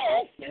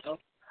line. You know,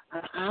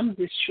 I'm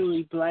just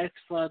truly blessed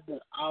for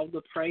all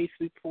the praise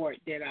report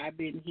that I've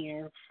been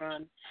hearing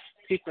from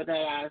people that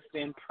I've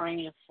been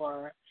praying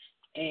for.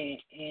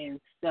 And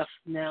stuff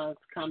now is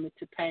coming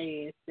to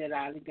pass that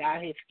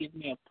God has given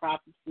me a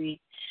prophecy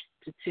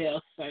to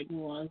tell certain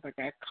ones. Like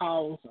I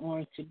calls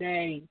on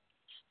today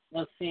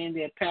of saying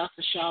that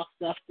Pastor Shaw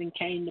stuff then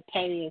came to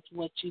pass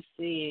what you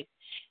said.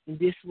 And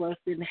this was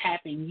didn't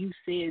happen. You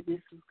said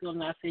this was going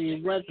to. I said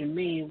it wasn't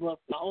me. It was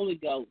the Holy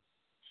Ghost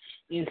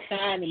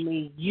inside of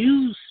me.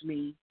 Used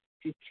me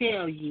to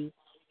tell you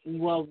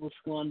what was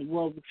going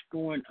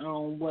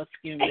on, what's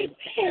going to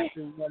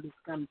happen, what is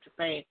coming to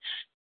pass.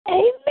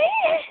 Amen.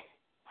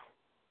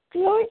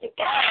 Glory to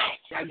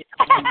God.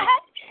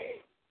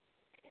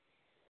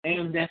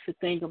 And that's the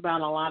thing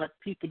about a lot of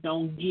people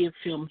don't give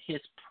him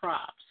his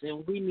props.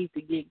 And we need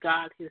to give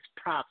God his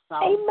props.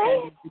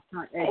 Amen.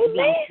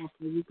 Amen.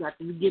 You got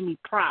to give me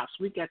props.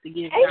 We got to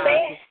give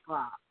God his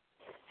props.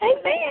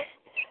 Amen.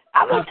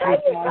 I'm going to tell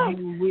you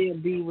something. He will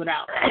be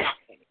without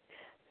stopping.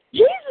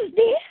 Jesus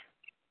did.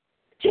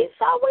 Jesus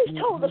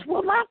always told us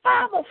what my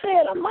father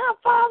said, or my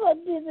father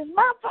did this,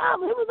 my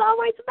father. It was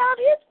always about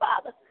his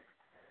father.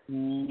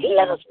 He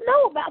let us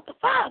know about the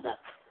Father.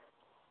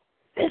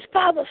 His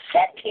Father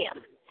sent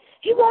him.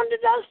 He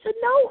wanted us to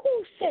know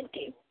who sent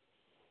him.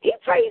 He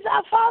praised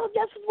our Father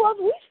just as well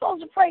as we're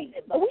supposed to praise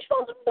him. But we're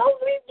supposed to know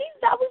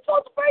Jesus, how we're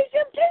supposed to praise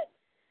him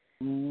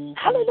too.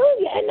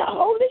 Hallelujah. And the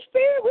Holy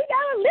Spirit, we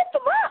got to lift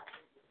him up.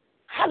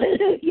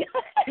 Hallelujah.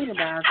 The thing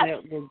about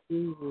that with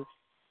Jesus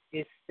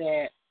is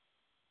that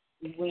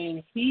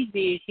when he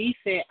did, he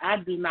said, I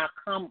do not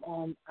come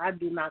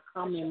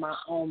in my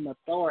own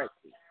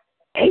authority.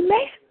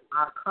 Amen.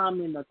 I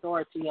come in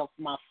authority of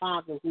my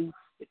Father who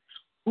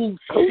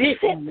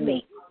sent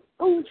me.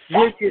 Who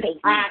which is me.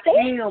 I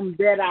am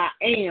that I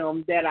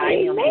am that I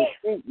am who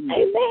sent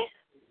me.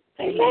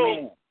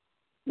 Amen.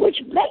 Which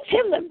makes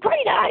him the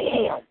great I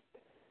am.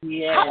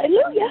 Yes.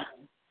 Hallelujah.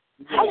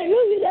 Yes.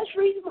 Hallelujah. That's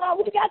the reason why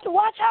we got to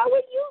watch how we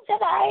use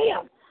that I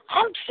am.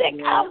 I'm sick,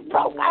 I'm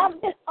broke, I'm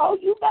this. Oh,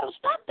 you better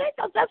stop that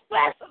because that's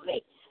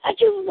blasphemy. That's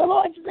using the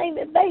Lord's name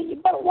in vain. You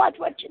better watch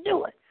what you're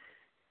doing.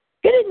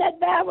 Get in that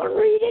Bible and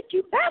read it.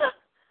 You better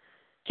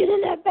get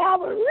in that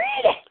Bible and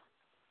read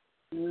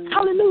it.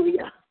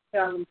 Hallelujah.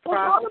 I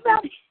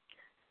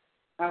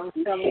was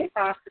telling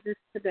prophetess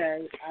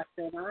today, I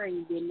said I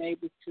ain't been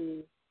able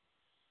to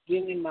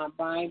get in my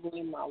Bible,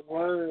 in my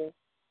word,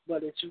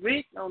 but it's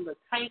written on the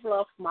table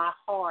of my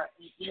heart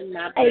and in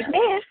my Bible.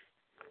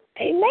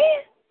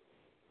 Amen.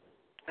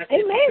 So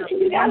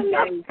you got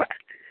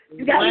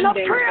enough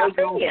prayer in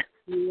you.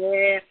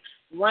 Yeah,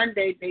 one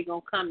day they're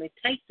going to come and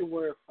take the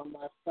word from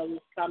us. So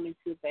it's coming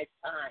to that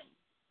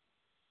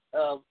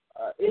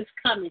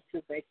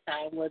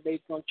time where they're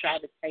going to try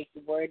to take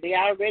the word. They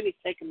already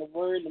taken the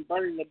word and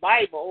burning the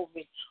Bible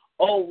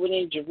over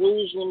in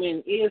Jerusalem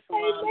and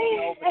Islam.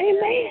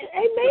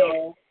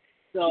 Amen.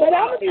 So but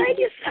I'm going to tell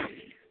you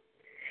something.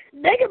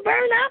 They can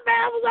burn our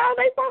Bibles all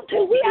they want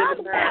to. We are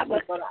the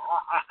Bible. But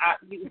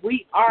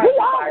we are the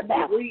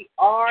Bible. We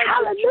are.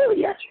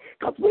 Hallelujah.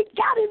 Because we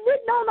got it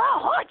written on our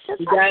hearts.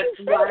 That's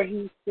why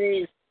he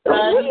says,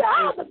 we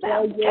are the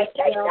Bible. They can't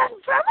take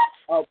nothing from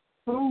us.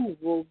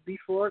 Approval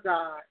before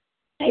God.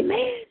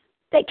 Amen.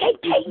 They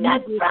can't take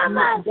nothing from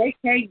us. They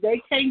can't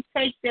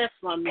take that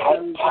from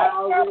you.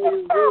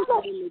 Hallelujah.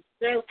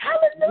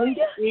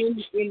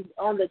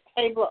 On the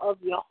table of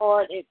your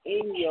heart and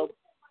in your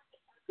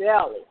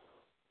belly.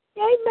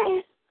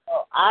 Amen. So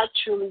I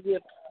truly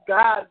give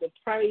God the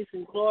praise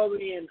and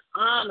glory and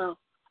honor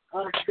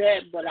of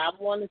that. But I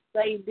want to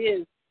say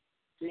this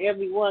to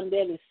everyone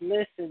that is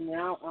listening.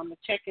 Now I'm gonna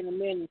check in a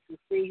minute to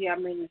see how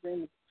many is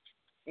in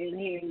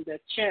here in the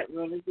chat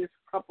room. There's just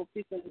a couple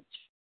people in the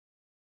chat.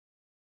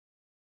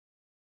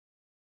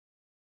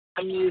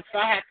 I mean, if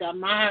I have to,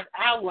 I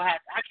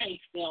can't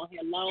stay on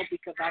here long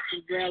because I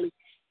can barely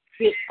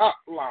sit up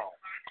long.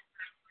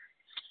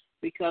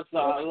 Because a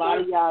lot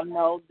of y'all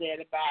know that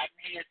about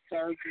head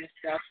surgery and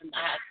stuff, and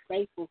I have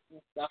staples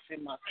and stuff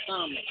in my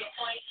stomach.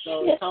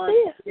 So it's hard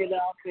to sit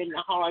up and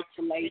hard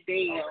to lay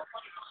down.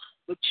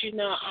 But,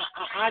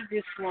 I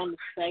just want to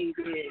say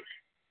this.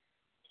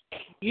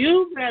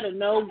 You better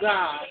know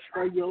God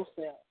for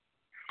yourself.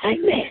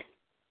 Amen.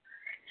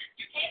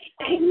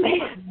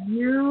 Amen.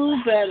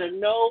 You better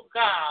know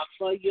God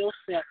for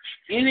yourself.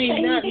 It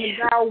ain't nothing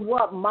about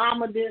what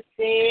Mama just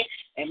said,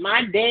 and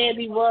my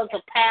daddy was a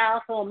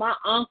pastor, or my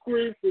uncle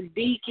is a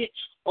deacon,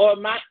 or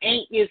my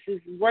aunt is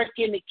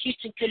working the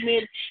kitchen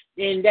committee,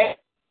 and that.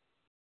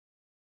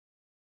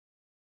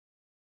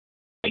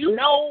 You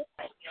know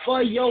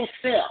for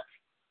yourself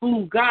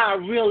who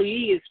God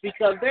really is,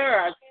 because there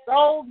are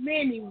so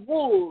many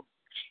wolves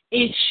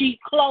in sheep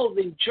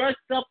clothing,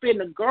 dressed up in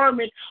the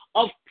garment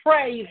of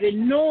praise,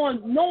 and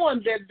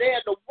knowing that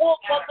they're the wolf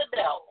of the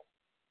devil.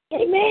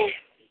 Amen.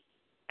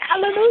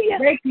 Hallelujah.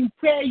 They can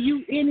tell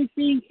you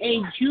anything,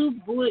 and you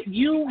will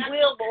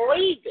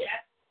believe it.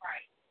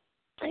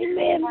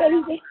 Amen,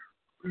 baby.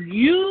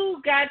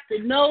 You got to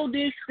know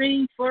this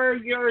thing for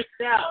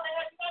yourself.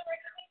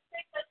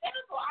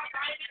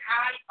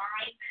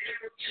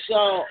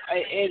 So,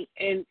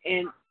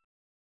 and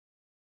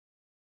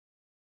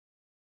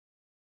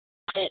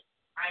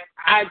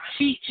I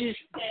teaches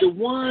the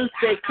ones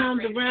that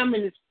comes around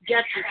and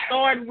got to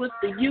start with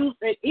the youth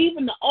and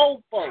even the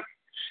old folks.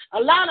 A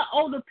lot of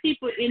older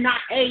people in our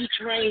age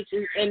range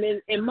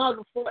and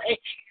mother for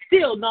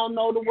still don't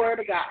know the word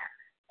of God.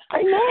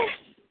 Amen.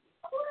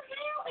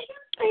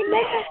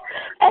 Amen.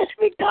 That's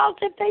because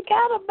if they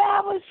got a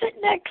Bible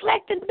sitting there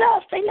collecting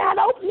dust, they're not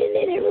opening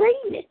it and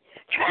reading it,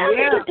 trying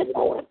to get to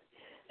know Him.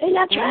 They're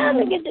not trying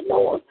to get to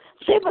know Him.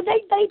 See, but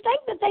they think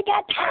that they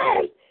got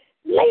time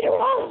later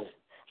on.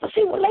 But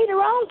see, when later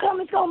on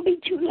comes, it's going to be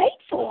too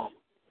late for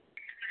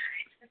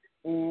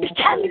them. It's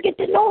time to get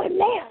to know Him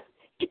now.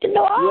 Get to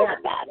know all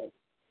about Him.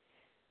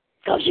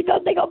 Because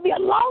they're going to be a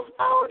long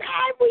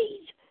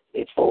highways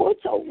before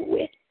it's over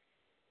with.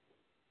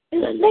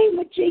 In the name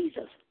of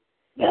Jesus.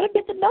 You better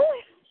get to know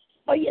Him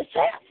for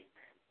yourself.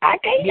 I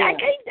can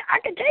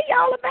tell you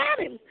all about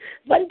Him.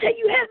 But until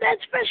you have that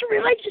special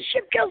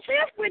relationship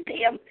yourself with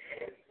Him,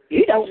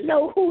 you don't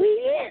know who He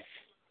is.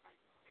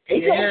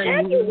 He's going to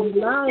tell you who He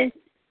is.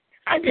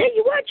 I tell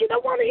you what, you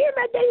don't want to hear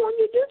that day when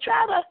you do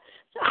try to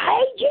say,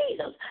 hey,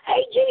 Jesus,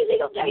 He's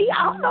going to tell you,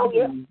 I don't know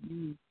you. I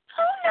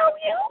don't know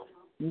you.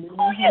 Who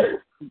are you?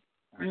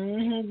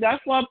 Mm-hmm.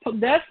 That's why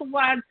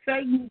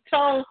Satan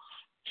told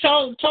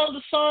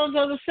the sons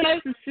of the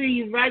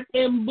Sadducees right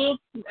there in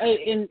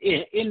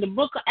the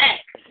book of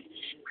Acts.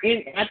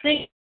 And I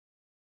think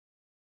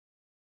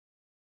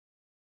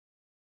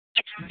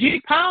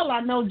Paul, I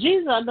know,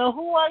 Jesus, I know,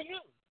 who are you?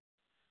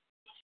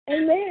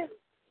 Amen.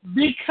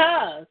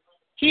 Because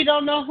He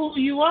don't know who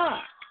you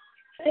are.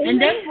 Amen.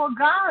 And that's what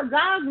God's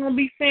going to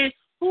be saying,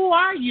 who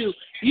are you?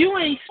 You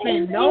ain't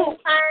spent no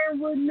time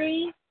with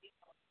me.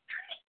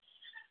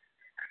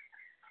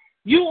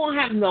 You won't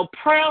have no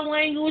prayer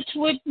language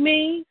with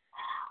me.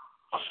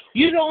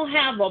 You don't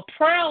have a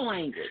prayer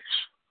language.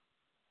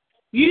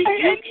 You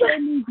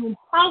can't even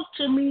talk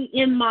to me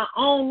in my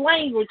own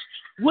language,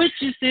 which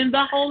is in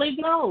the Holy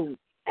Ghost.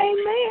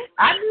 Amen.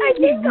 I didn't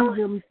give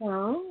them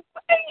tongues.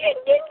 And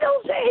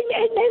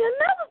then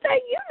another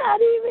thing, you're not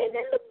even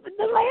in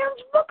the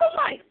Lamb's Book of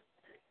Life.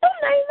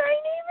 Those names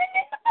ain't even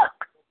in the book.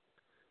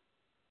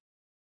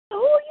 So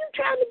who are you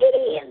trying to get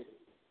in?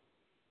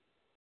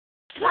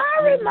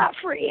 Sorry, my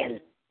friend.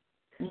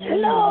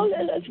 Hello,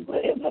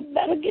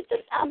 better get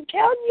this. I'm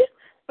telling you,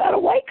 better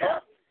wake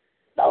up.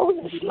 Those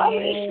that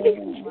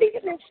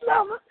sleeping in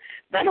slumber,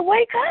 better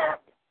wake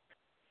up.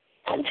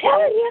 I'm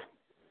telling you,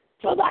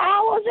 for the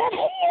hour's at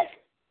hand.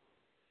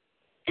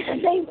 In the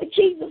name of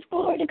Jesus,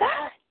 glory to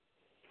God.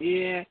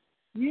 Yeah.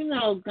 You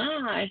know,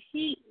 God,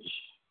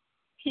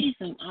 He's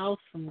an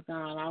awesome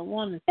God. I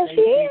want to Yes, say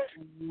He is.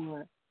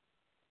 something.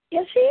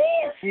 Yes, He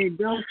is. And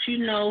don't you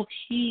know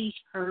He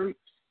hurts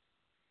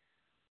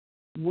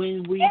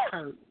when we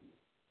hurt?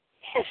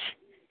 Yes.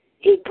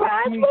 He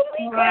cries He when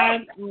we cry.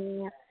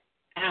 cries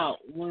out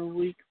when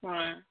we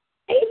cry.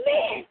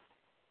 Amen.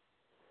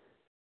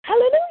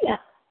 Hallelujah.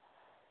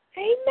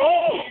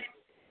 Amen.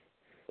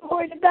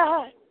 Glory to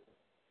God.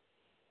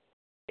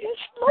 Yes,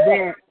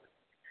 Lord.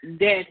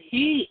 That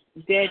he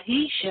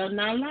shall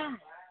not lie.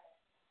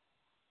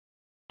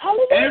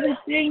 Hallelujah.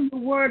 Everything the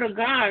word of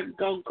God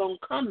gonna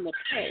come to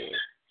pass.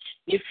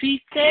 If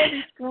He said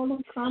it's gonna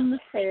come to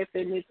pass,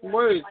 and His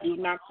words do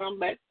not come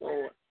back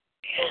forward.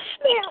 Yes,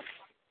 ma'am.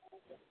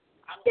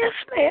 Yes,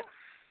 ma'am.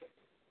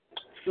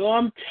 So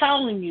I'm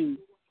telling you,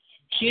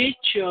 get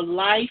your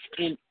life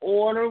in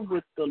order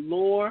with the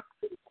Lord.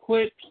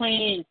 Quit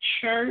playing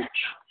church,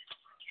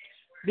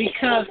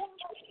 because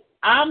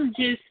I'm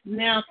just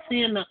now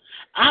seeing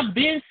I've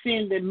been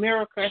seeing the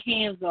miracle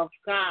hands of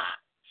God.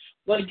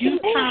 But you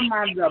talking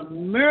about the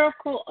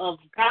miracle of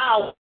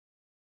God,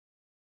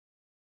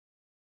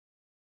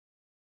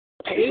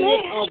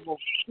 of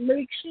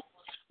affliction.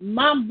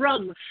 My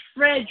brother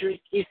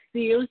Frederick is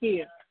still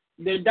here.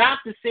 The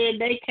doctor said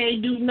they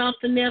can't do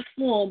nothing else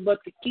for him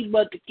but to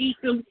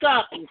keep him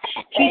talking.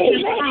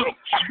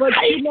 But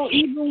you know,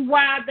 even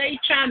while they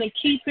trying to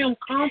keep him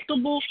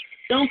comfortable,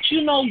 don't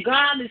you know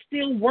God is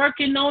still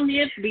working on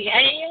his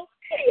behalf?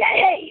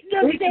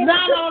 It's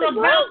not all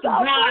about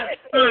God's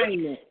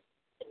timing.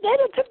 They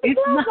done took the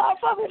gloves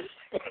off of him.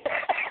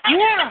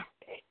 Yeah.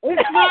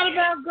 It's not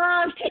about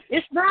God.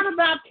 It's not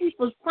about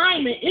people's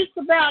timing. It's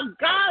about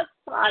God's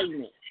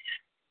timing.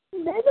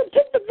 They done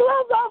took the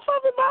gloves off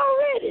of him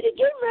already. They're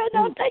getting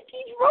ready to take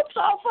these ropes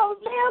off of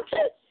him now.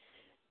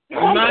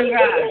 Oh, my God.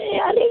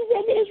 And he's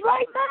in his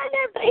right mind.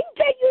 Everything. He can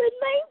tell you his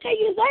name, tell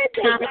you his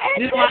address,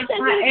 just like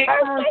my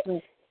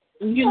ex-husband.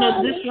 You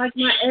know, just like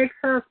my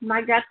ex-husband,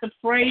 I got the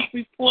praise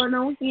report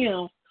on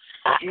him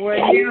where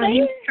now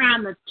he's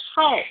trying to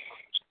talk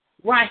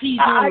while he's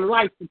on the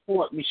life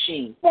support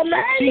machine.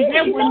 See,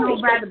 that wasn't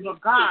nobody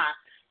but God.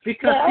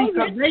 Because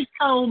they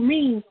told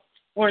me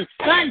on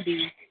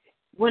Sunday,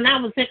 when I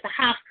was at the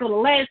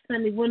hospital last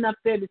Sunday, went up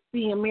there to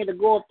see him, had to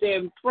go up there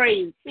and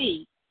pray and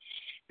see.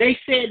 They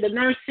said, the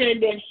nurse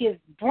said that his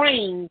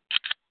brain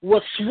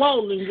was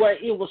swollen where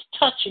it was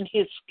touching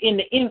in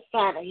the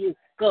inside of his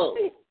skull.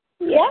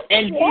 Yeah.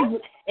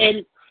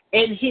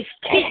 And his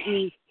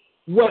kidneys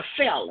were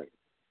failing.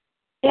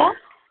 Yeah.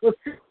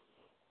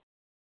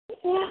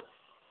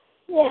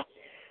 Yeah.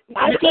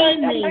 My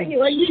son,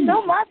 you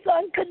know, my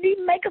son couldn't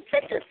even make a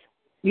sentence.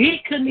 He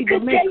couldn't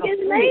even make his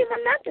name or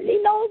nothing. He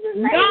knows his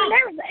name and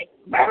everything.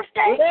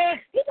 Birthday. Yeah.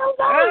 He knows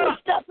all this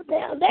stuff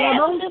down there. So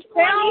don't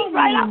tell me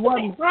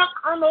what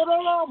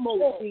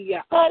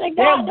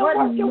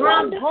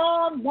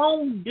God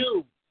won't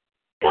do.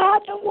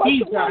 God don't work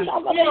the wonder.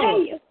 I'm going to tell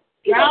you.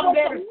 Y'all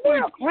better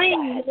quit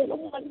praying.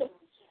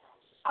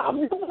 I'm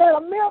looking at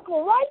a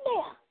miracle right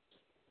now.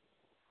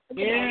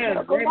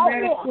 Yeah, they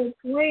better quit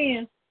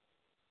playing.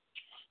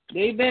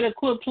 They better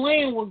quit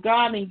playing with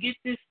God and get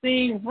this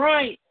thing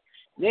right.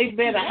 They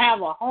better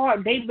have a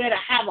heart. They better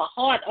have a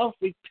heart of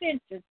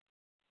repentance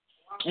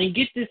and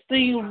get this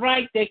thing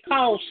right. They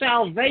call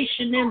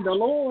salvation in the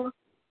Lord.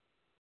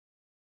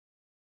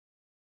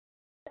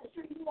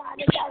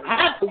 I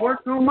have to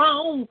work on my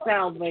own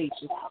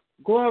salvation.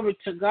 Glory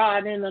to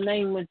God in the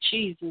name of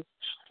Jesus.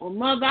 Well,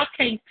 Mother, I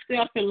can't stay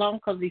up here long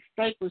because these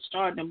staples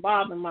starting to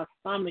bother my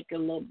stomach a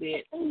little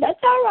bit. That's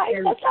all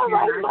right. That's all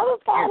right. Mother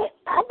got it.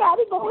 I got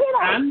it. Go ahead.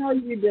 I know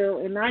you do,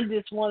 and I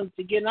just wanted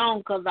to get on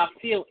because I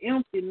feel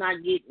empty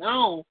not getting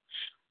on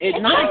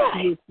at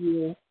night with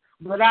you.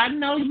 But I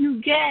know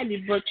you got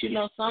it. But, you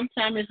know,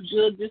 sometimes it's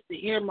good just to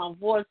hear my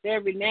voice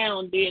every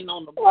now and then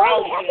on the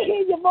broadcast. Well, I can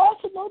hear your voice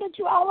and know that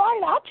you're all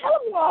right. I'll tell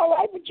them you're all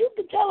right, but you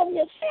can tell them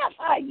yourself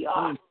how you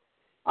are.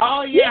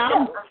 Oh,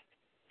 yeah.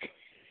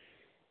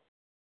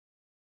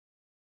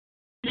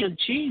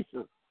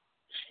 Jesus.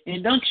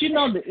 And don't you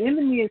know the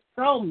enemy is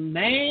so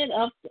mad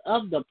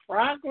of the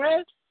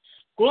progress?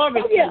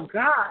 Glory to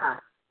God.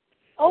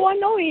 Oh, I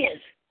know he is.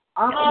 He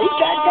tried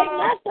to take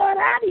my son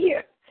out of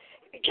here.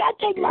 He tried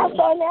to take my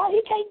son out.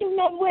 He can't do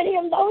nothing with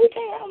him, though. He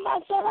can't have my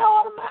son. I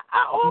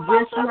order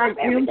my son like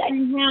every day.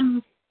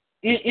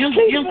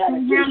 MC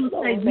Hammer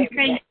said, you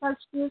can't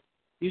touch this.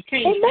 You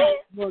can't touch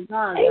what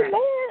God has.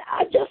 Amen.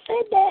 I just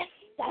said that.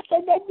 I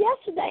said that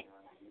yesterday.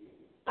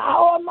 I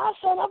order my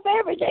son up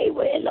every day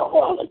in the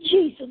oil of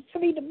Jesus.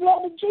 Plead the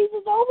blood of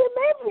Jesus over him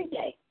every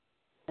day.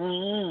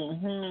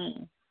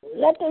 Mm-hmm.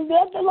 Let the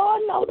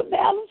Lord know the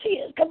battle is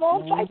his. Come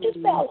on, fight this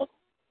battle.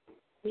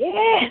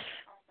 Yes.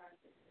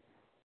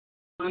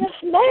 Yes,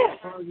 ma'am.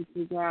 Glory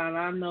to God.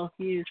 I know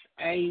he is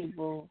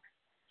able.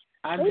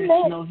 I just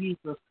know he's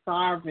a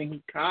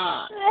sovereign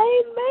God.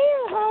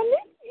 Amen,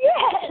 honey.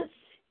 Yes.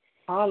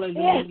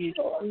 Hallelujah.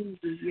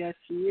 Jesus. Yes,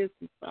 he is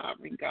a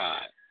sovereign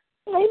God.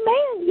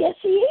 Amen. Yes,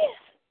 he is.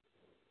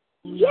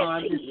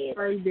 I just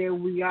pray that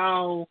we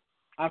all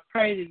I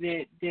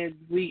pray that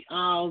we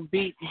all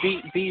be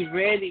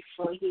ready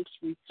for his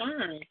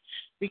return,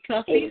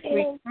 because he's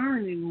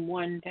returning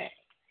one day.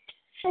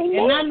 Amen.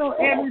 And I know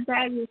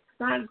everybody's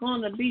not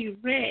going to be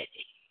ready.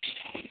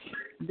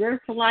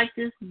 Just like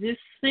this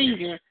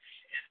singer,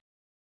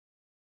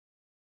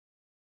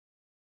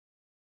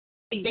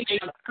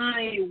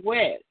 Kanye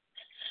West.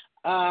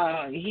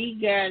 He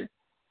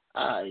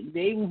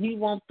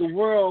want the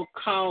world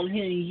call him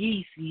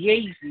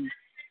Yeezy.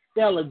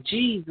 Instead of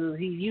Jesus,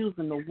 he's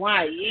using the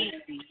Y,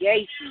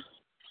 Yeezy,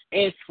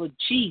 as for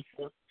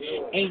Jesus,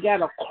 and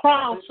got a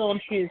cross on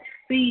his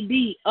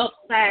CD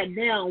upside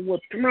down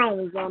with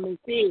thrones on his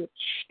head.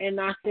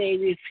 And I said,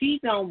 if he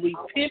don't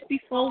repent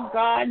before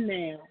God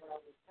now,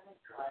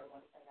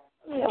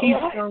 he's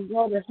going to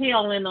go to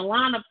hell. And a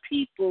lot of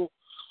people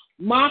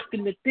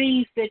mocking the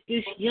things that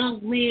this young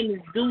man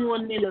is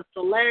doing in a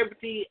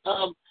celebrity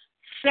of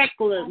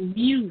secular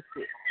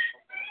music.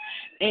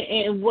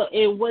 And what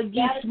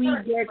gets me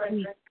that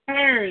these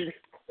parents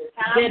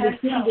that is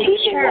in the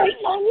church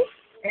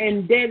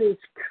and that is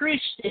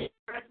Christian,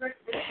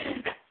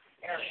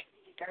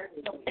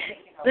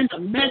 let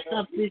them mess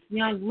up this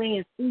young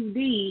man's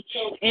CD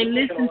and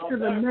let them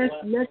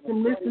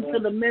listen to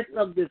the mess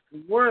of this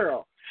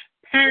world.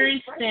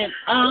 Parents, stand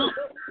up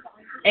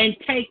and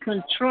take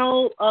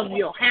control of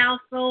your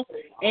household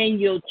and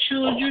your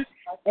children,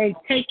 and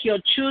take your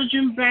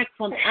children back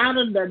from out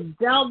of the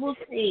devil's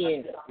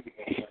head.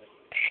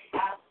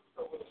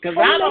 Because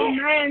I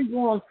don't mind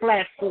going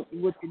flat foot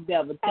with the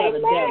devil. Tell the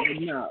devil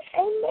no.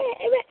 Amen.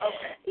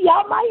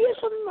 Y'all might hear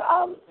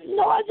some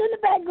noise in the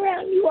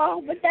background, you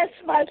all, but that's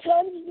my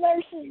son's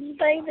nurses and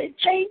things that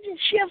changing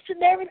shifts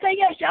and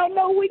everything else. Y'all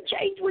know we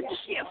change with the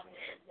shift.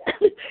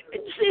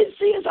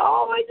 It's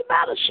always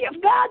about a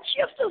shift. God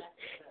shifts us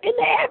in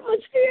the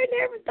atmosphere and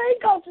everything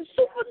because it's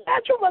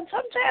supernatural, but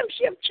sometimes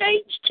shift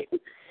change too.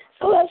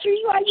 So that's the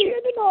reason why you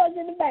hear the noise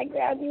in the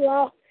background, you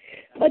all.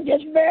 But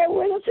just bear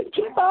with us and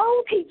keep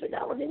on keeping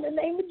on in the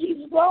name of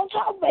Jesus. Go on,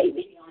 talk,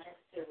 baby.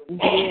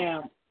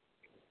 Yeah.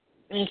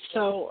 And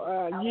so,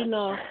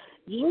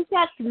 we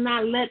got to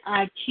not let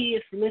our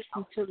kids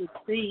listen to the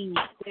things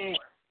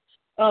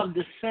of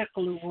the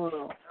secular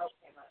world,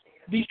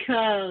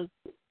 because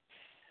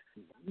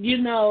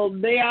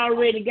they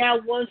already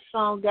got one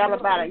song, got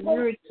about a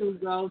year or two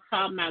ago,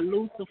 talking about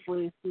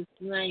Lucifer is his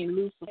name,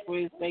 Lucifer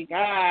is their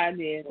God,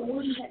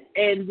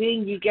 and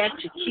then you got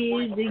your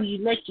kids, then you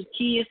let your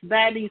kids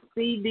buy these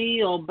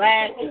CD or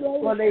buy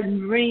for their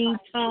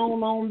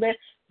ringtone on that.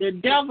 The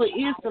devil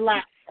is to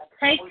like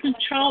take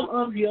control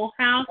of your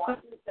house.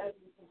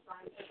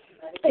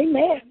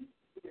 Amen.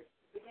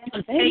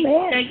 Take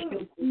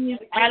your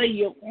kids out of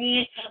your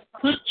hand,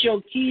 put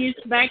your kids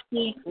back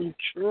in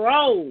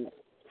control.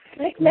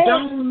 Amen.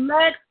 Don't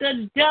let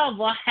the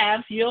devil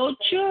have your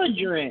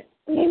children.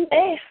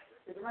 Amen.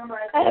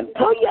 And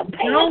pull your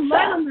pants Don't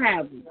let up. them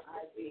have them.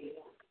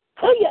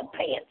 Pull your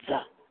pants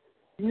up.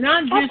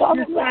 Not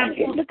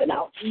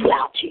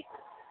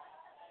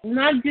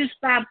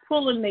just by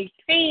pulling their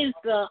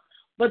pants up,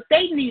 but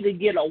they need to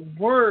get a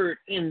word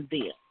in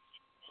them.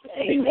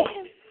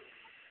 Amen.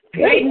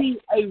 They need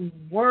a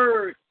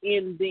word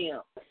in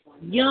them.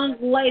 Young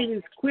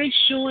ladies, quit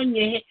showing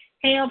your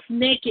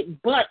half-naked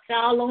butts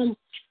out in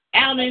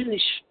the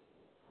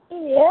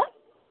yeah.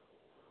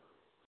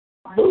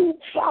 Boots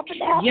flopping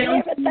out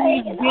young and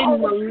everything. kids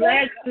getting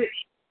molested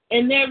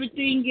and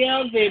everything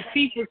else, and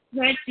people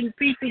snatching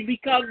people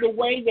because of the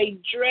way they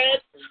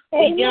dress.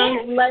 Amen. The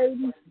young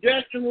ladies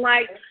dressing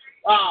like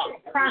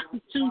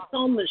prostitutes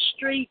on the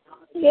street.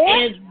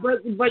 Yeah.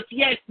 But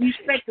yes, you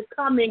expect to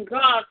come in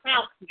God's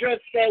house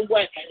dressed that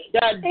way.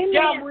 The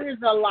devil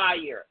is a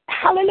liar.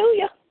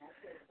 Hallelujah.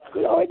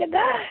 Glory to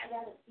God.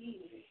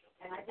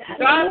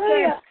 God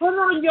says, put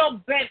on your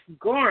best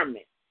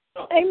garment.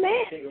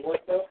 Amen.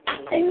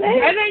 Amen.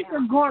 That ain't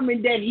the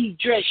garment that he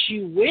dressed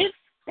you with.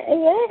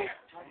 Amen.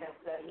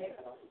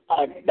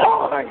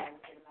 Adorn.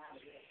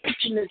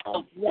 Righteousness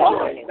of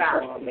God.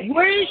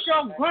 Where is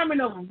your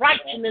garment of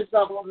righteousness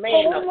of a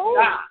man of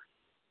God?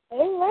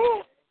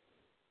 Amen.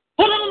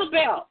 Put on the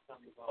belt.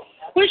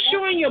 Quit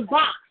showing your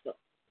boxer.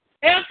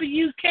 After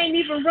you can't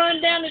even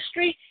run down the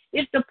street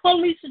if the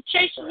police are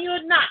chasing you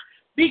or not.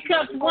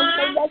 Because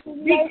why?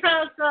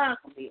 Because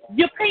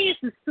your pants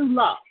is too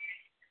low.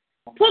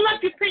 Pull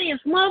up your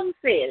pants. Mother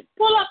said,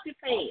 pull up your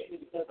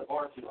pants.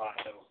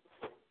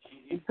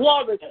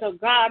 Glory to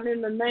God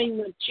in the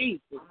name of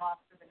Jesus.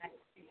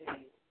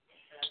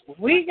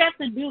 We got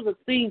to do the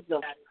things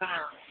of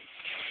God.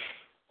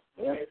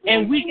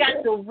 And we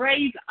got to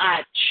raise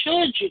our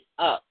children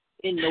up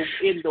in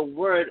the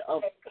word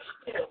of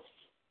God.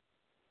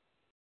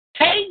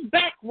 Take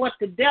back what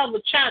the devil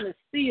trying to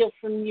steal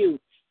from you.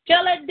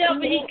 Tell that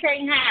devil he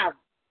can't have.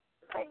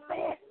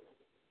 Amen.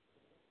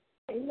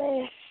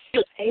 Amen.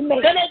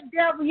 Amen. Tell that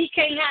devil he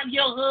can't have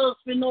your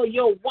husband or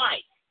your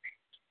wife.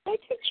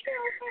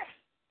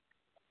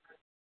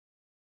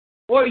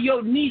 Or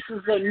your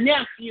nieces or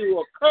nephew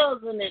or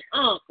cousin and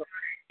uncle.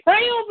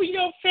 Pray over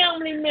your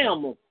family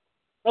member.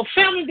 A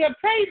family that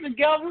prays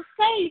together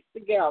stays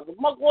together.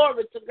 More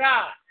glory to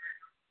God.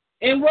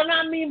 And what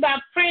I mean by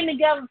praying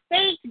together,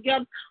 staying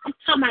together, I'm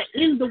talking about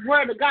in the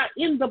Word of God,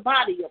 in the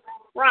body of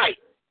Christ.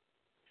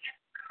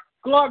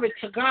 Glory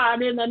to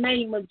God in the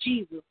name of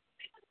Jesus.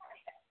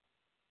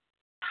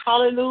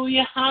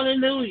 Hallelujah,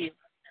 hallelujah.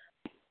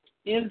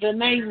 In the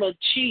name of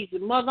Jesus.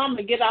 Mother, I'm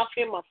going to get off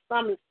here. My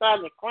stomach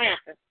starting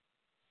cramping.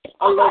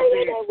 All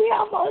right, we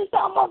almost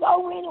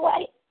over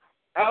anyway.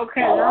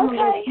 Okay, I'm going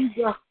to let you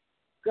go.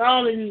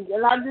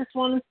 And I just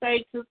want to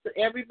say to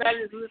everybody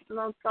that's listening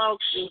on Talk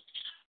Show.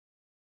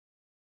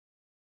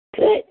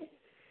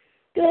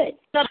 Good.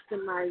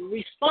 Tonight.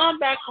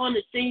 Respond back on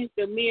the things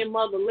that me and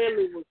Mother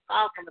Lily was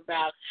talking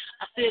about.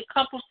 I see a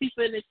couple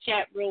people in the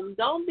chat room.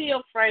 Don't be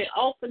afraid.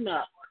 Open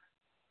up.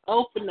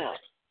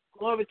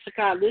 Glory to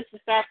God. This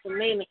is Pastor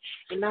Nina,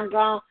 and I'm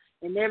gone.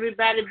 And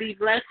everybody be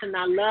blessed, and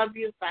I love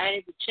you. If I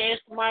have a chance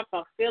tomorrow, if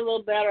I feel a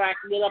little better, I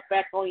can get up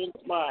back on you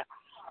tomorrow.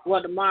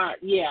 Well, tomorrow,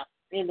 yeah,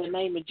 in the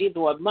name of Jesus,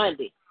 or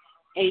Monday.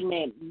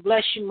 Amen.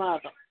 Bless you,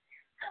 Mother.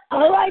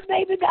 All right,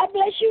 baby. God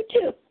bless you,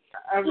 too.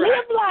 All right.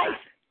 Live life.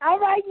 All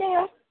right,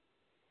 now.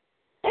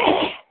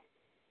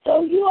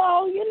 So you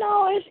all,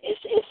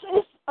 it's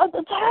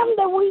the time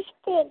that we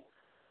spend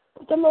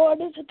with the Lord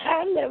is a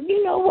time that,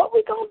 what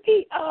we're going to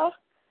be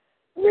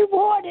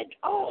rewarded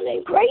on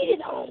and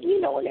graded on,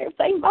 and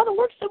everything by the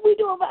works that we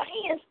do of our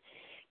hands,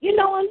 and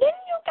then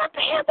you got to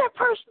have that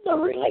personal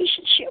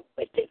relationship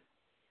with it.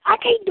 I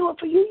can't do it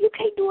for you. You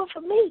can't do it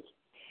for me.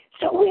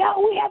 So we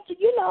have to,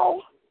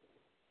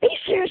 be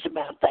serious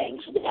about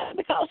things now,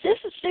 because this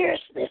is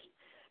seriousness.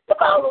 Look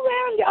all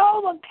around you,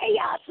 all the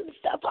chaos and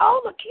stuff,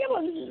 all the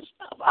killings and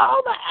stuff,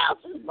 all the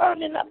houses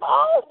burning up,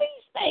 all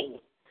these things,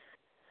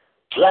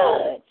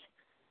 floods,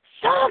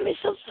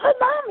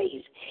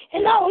 tsunamis,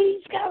 and all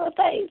these kind of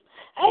things.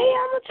 Hey,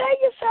 I'm going to tell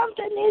you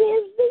something. It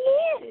is the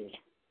end.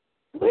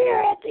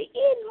 We're at the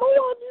end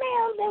more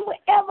now than we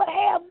ever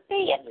have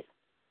been.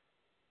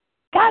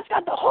 God's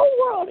got the whole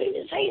world in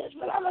his hands,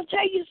 but I'm going to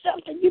tell you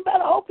something. You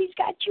better hope he's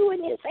got you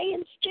in his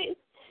hands, too.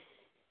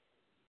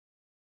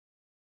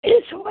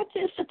 It's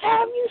the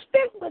time you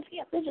spend with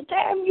him. It's the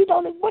time you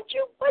don't know what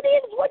you put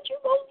in is what you're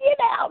going to get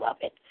out of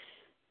it.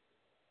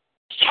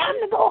 It's time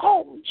to go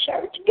home,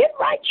 church. Get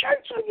right,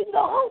 church, so you can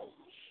go home.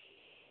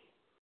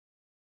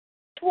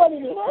 That's what it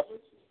is.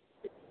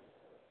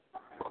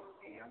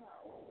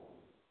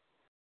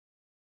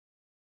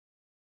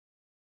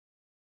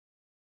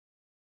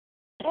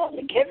 Time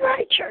to get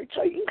right, church,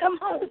 so you can come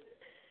home.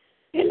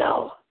 We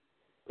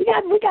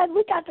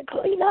got to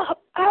clean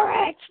up our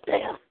acts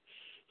now.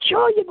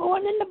 Sure, you're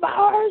going in the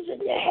bars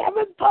and you're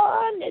having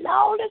fun and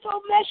all this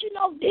old mess,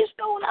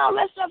 disco and all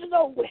that stuff is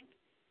over with.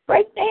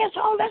 Break dance,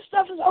 all that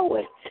stuff is over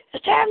with.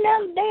 It's time now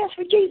to dance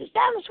for Jesus.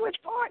 Time to switch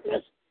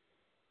partners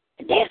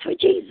and dance for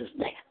Jesus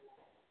now.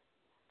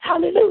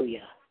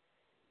 Hallelujah.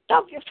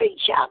 Stomp your feet,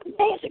 shout and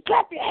dance and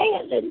clap your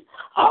hands and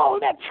all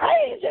that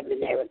praise and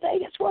everything.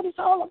 That's what it's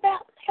all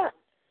about now.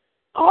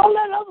 All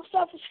that other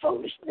stuff is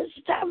foolishness.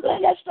 It's time to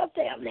lay that stuff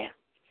down now.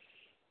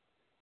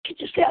 Get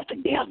yourself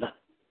together.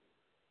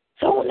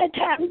 So when that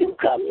time do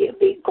come, you'll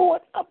be going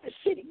up the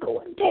city,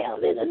 going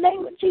down. In the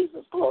name of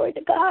Jesus, glory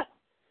to God.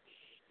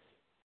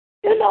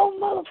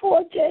 Mother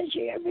Ford tells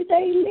you every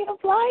day,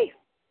 live life.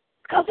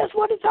 Because that's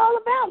what it's all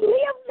about.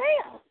 Live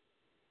now.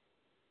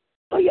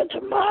 For your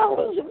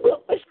tomorrows,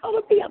 it's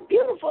going to be a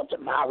beautiful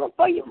tomorrow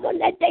for you when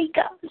that day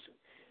comes.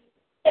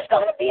 It's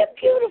going to be a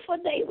beautiful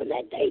day when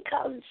that day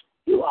comes,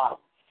 you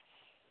all.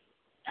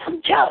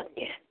 I'm telling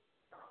you.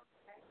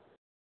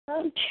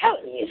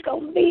 It's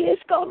going to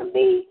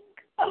be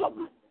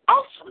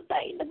awesome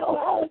thing to go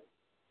home.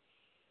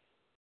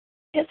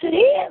 Yes, it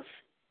is.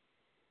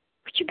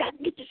 But you got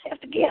to get yourself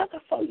together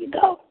before you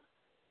go.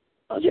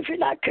 Because if you're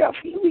not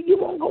careful, you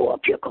won't go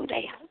up, you'll go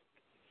down.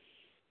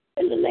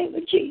 In the name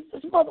of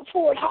Jesus, Mother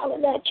Ford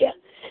hollering at you.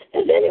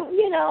 If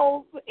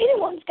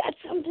anyone's got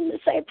something to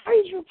say,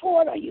 praise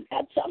report, or you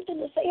got something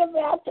to say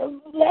about the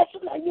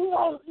lesson, or you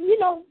want,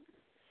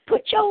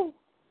 put your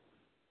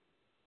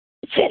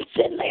cents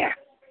in there.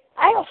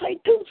 I don't say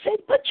 2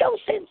 cents, put your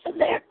cents in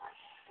there.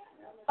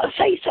 Or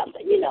say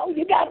something, you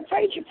got a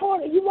praise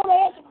report, or you want to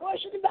ask a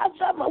question about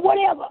something, or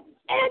whatever.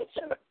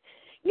 Answer.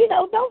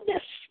 Don't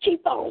just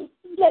keep on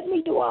letting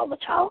me do all the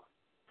talk.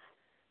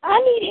 I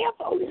need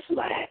help on this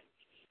line.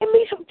 Give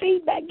me some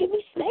feedback. Give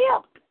me some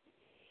help.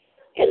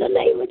 In the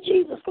name of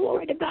Jesus,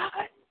 glory to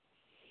God.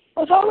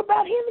 It's all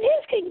about him and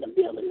his kingdom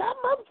building, not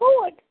Mother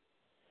Ford.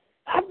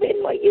 I've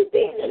been where you've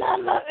been, and I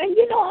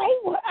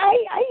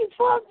ain't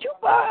far too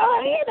far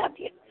ahead of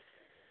you.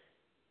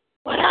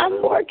 But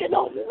I'm working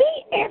on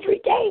me every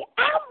day.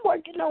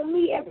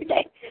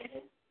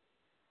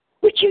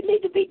 What you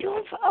need to be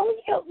doing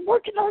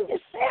working on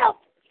yourself.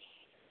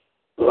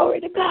 Glory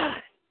to God.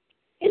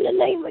 In the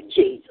name of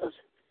Jesus.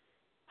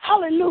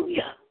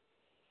 Hallelujah.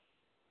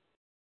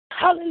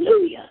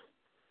 Hallelujah.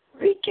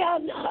 Reach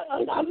out.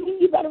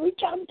 You better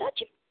reach out and touch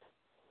him.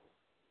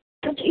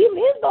 Because him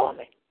is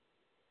dormant.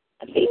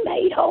 And be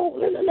made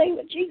whole in the name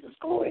of Jesus.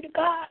 Glory to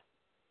God.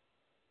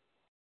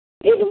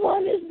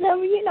 Anyone that's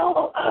never,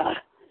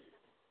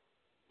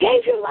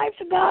 gave your life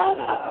to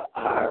God,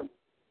 or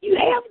you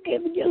have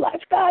given your life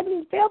to God and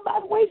you fell by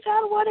the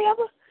wayside or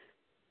whatever,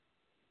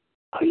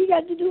 all you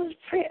got to do is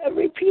pray,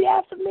 repeat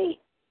after me.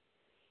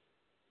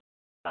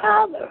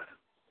 Father,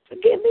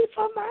 forgive me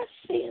for my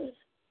sins.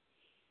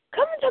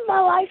 Come into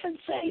my life and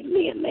save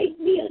me and make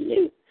me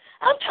anew.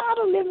 I'm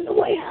tired of living the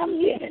way I'm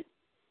living.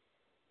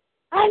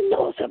 I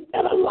know it's a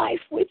better life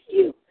with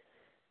you.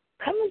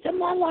 Come into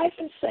my life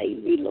and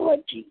save me, Lord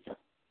Jesus.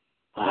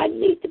 For I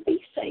need to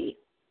be saved.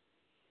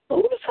 But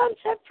who the Son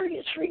set free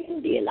is free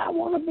indeed, and I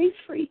want to be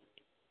free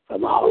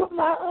from all of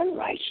my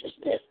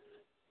unrighteousness.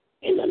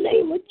 In the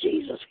name of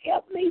Jesus,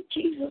 help me,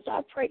 Jesus,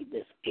 I pray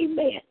this.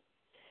 Amen.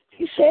 If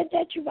you said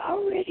that, you've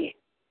already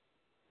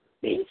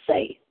been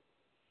saved.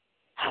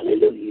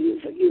 Hallelujah.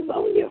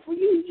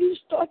 You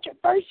start your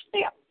first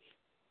step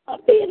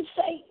of being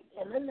saved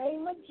in the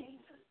name of Jesus.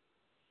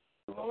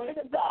 Glory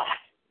to God.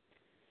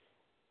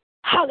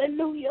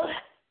 Hallelujah.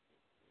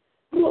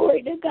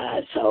 Glory to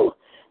God. So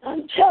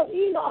I'm telling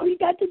you, all you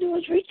got to do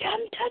is reach out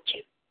and touch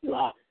him. You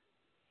all.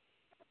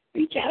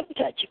 Reach out and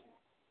touch him.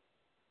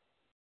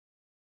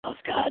 Because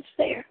God's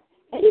there,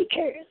 and he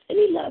cares, and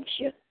he loves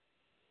you.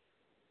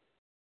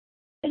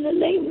 In the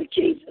name of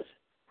Jesus.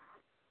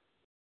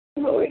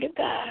 Glory to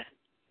God.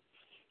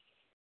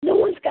 No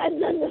one's got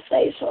nothing to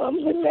say, so I'm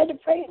getting ready to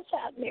pray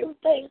inside and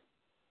everything.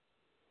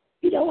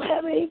 You don't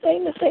have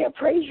anything to say, a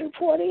praise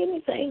report or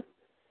anything.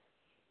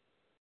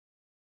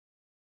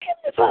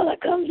 Heavenly Father, I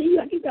come to you.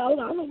 I give you all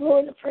the honor,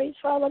 glory, and the praise,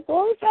 Father.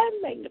 Glorify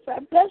and magnify.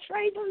 Bless,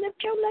 praise, and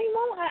lift your name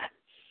on high.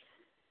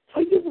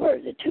 For you're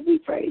worthy to be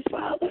praised,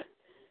 Father.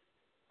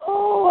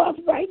 Oh,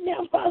 right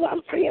now, Father,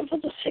 I'm praying for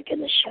the sick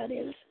and the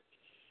shut-ins.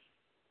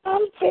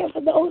 I'm praying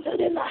for those that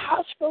are in the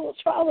hospitals,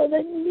 Father,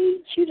 that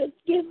need you to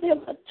give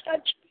them a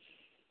touch.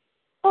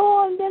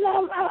 Oh, and then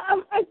I'm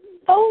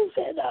those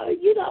that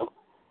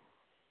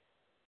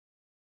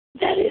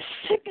that is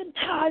sick and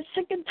tired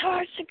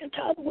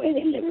of the way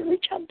they live.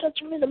 Reach out and touch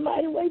them in a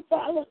mighty way,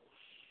 Father.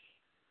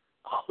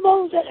 All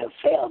those that have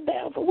fell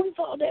down, for we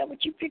fall down,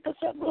 but you pick us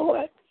up,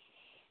 Lord.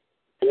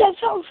 And that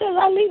song says,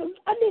 I need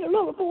a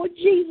little more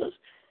Jesus.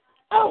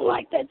 I don't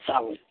like that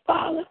song,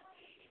 Father.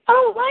 I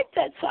don't like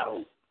that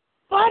song.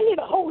 Well, I need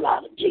a whole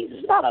lot of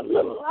Jesus, not a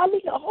little. I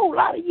need a whole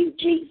lot of you,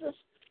 Jesus.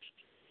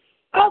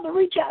 Father,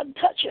 reach out and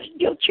touch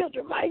your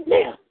children right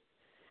now.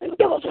 And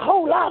give us a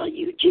whole lot of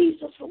you,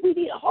 Jesus, for we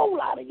need a whole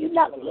lot of you,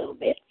 not a little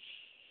bit.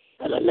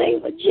 In the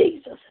name of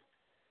Jesus.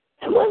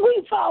 And when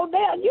we fall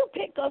down, you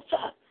pick us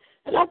up.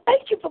 And I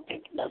thank you for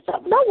picking us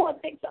up. No one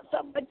picks us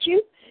up but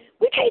you.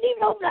 We can't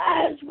even open our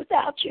eyes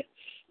without you.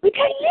 We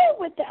can't live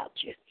without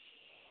you.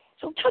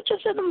 So touch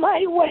us in a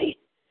mighty way.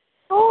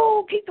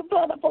 Oh, keep the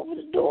blood up over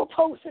the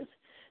doorposts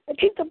and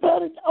keep the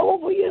blood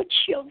over your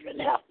children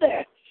out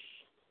there.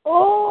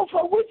 Oh,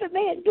 for weeping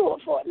may endure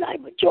for a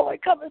night, but joy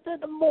cometh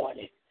in the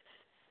morning.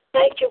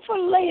 Thank you for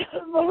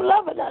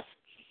loving us.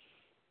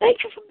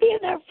 Thank you for being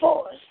there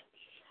for us.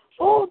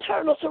 Oh,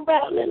 turn us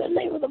around in the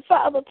name of the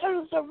Father. Turn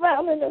us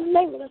around in the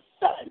name of the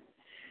Son.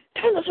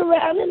 Turn us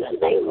around in the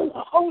name of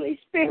the Holy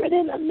Spirit,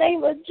 in the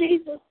name of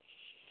Jesus.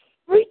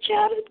 Reach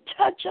out and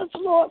touch us,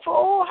 Lord, for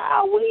oh,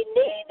 how we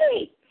need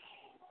thee.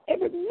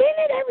 Every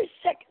minute, every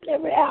second,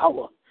 every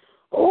hour.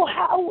 Oh,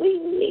 how we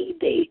need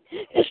thee.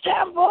 It's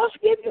time for us to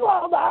give you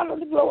all the honor,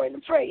 the glory, and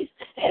the praise,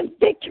 and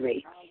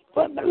victory,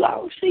 for it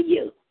belongs to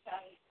you.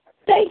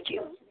 Thank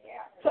you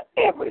for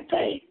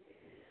everything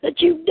that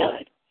you've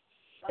done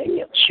in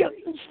your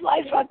children's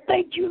life. I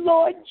thank you,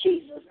 Lord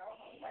Jesus,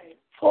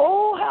 for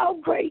oh, how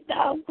great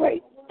thou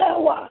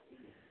art.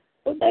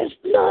 For there's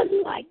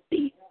none like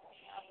thee.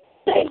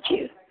 Thank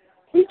you.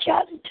 Reach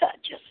out and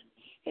touch us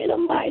in a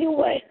mighty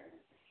way.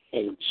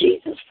 In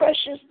Jesus'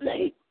 precious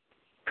name,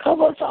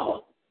 cover us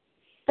all.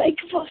 Thank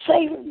you for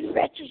saving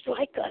wretches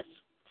like us,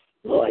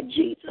 Lord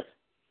Jesus.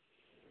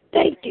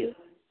 Thank you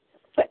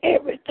for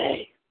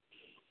everything.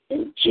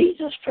 In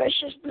Jesus'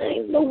 precious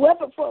name, no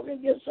weapon formed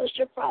against us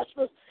shall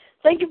prosper.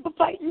 Thank you for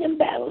fighting them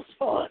battles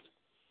for us.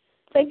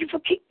 Thank you for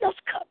keeping us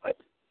covered.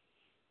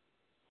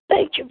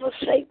 Thank you for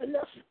saving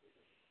us.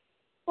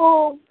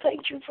 Oh,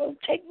 thank you for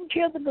taking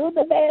care of the good,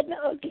 the bad, and the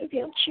ugly of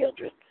your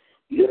children.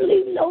 You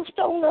leave no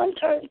stone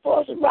unturned for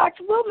us, and rocks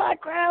will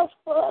not cry out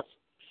for us.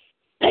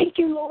 Thank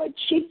you, Lord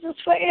Jesus,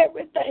 for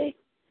everything.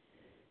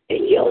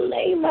 In your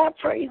name I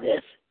pray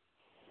this.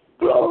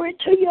 Glory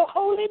to your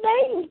holy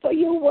name, for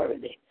you're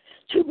worthy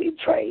to be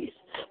praised.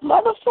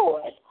 Mother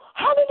Ford,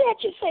 how did that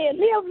you say?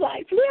 Live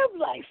life, live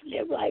life,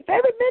 live life.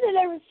 Every minute,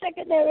 every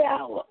second, every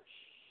hour.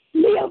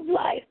 Live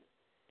life.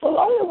 For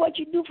only what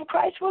you do for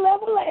Christ will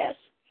ever last.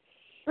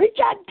 Reach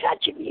out and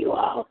touch him, you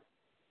all.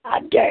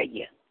 I dare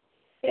you.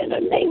 In the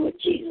name of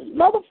Jesus.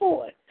 Mother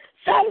Ford,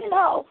 signing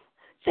off,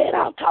 saying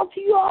I'll talk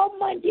to you all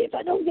Monday if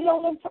I don't get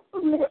on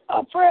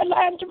a prayer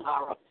line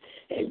tomorrow.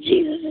 In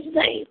Jesus'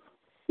 name.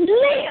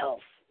 Live.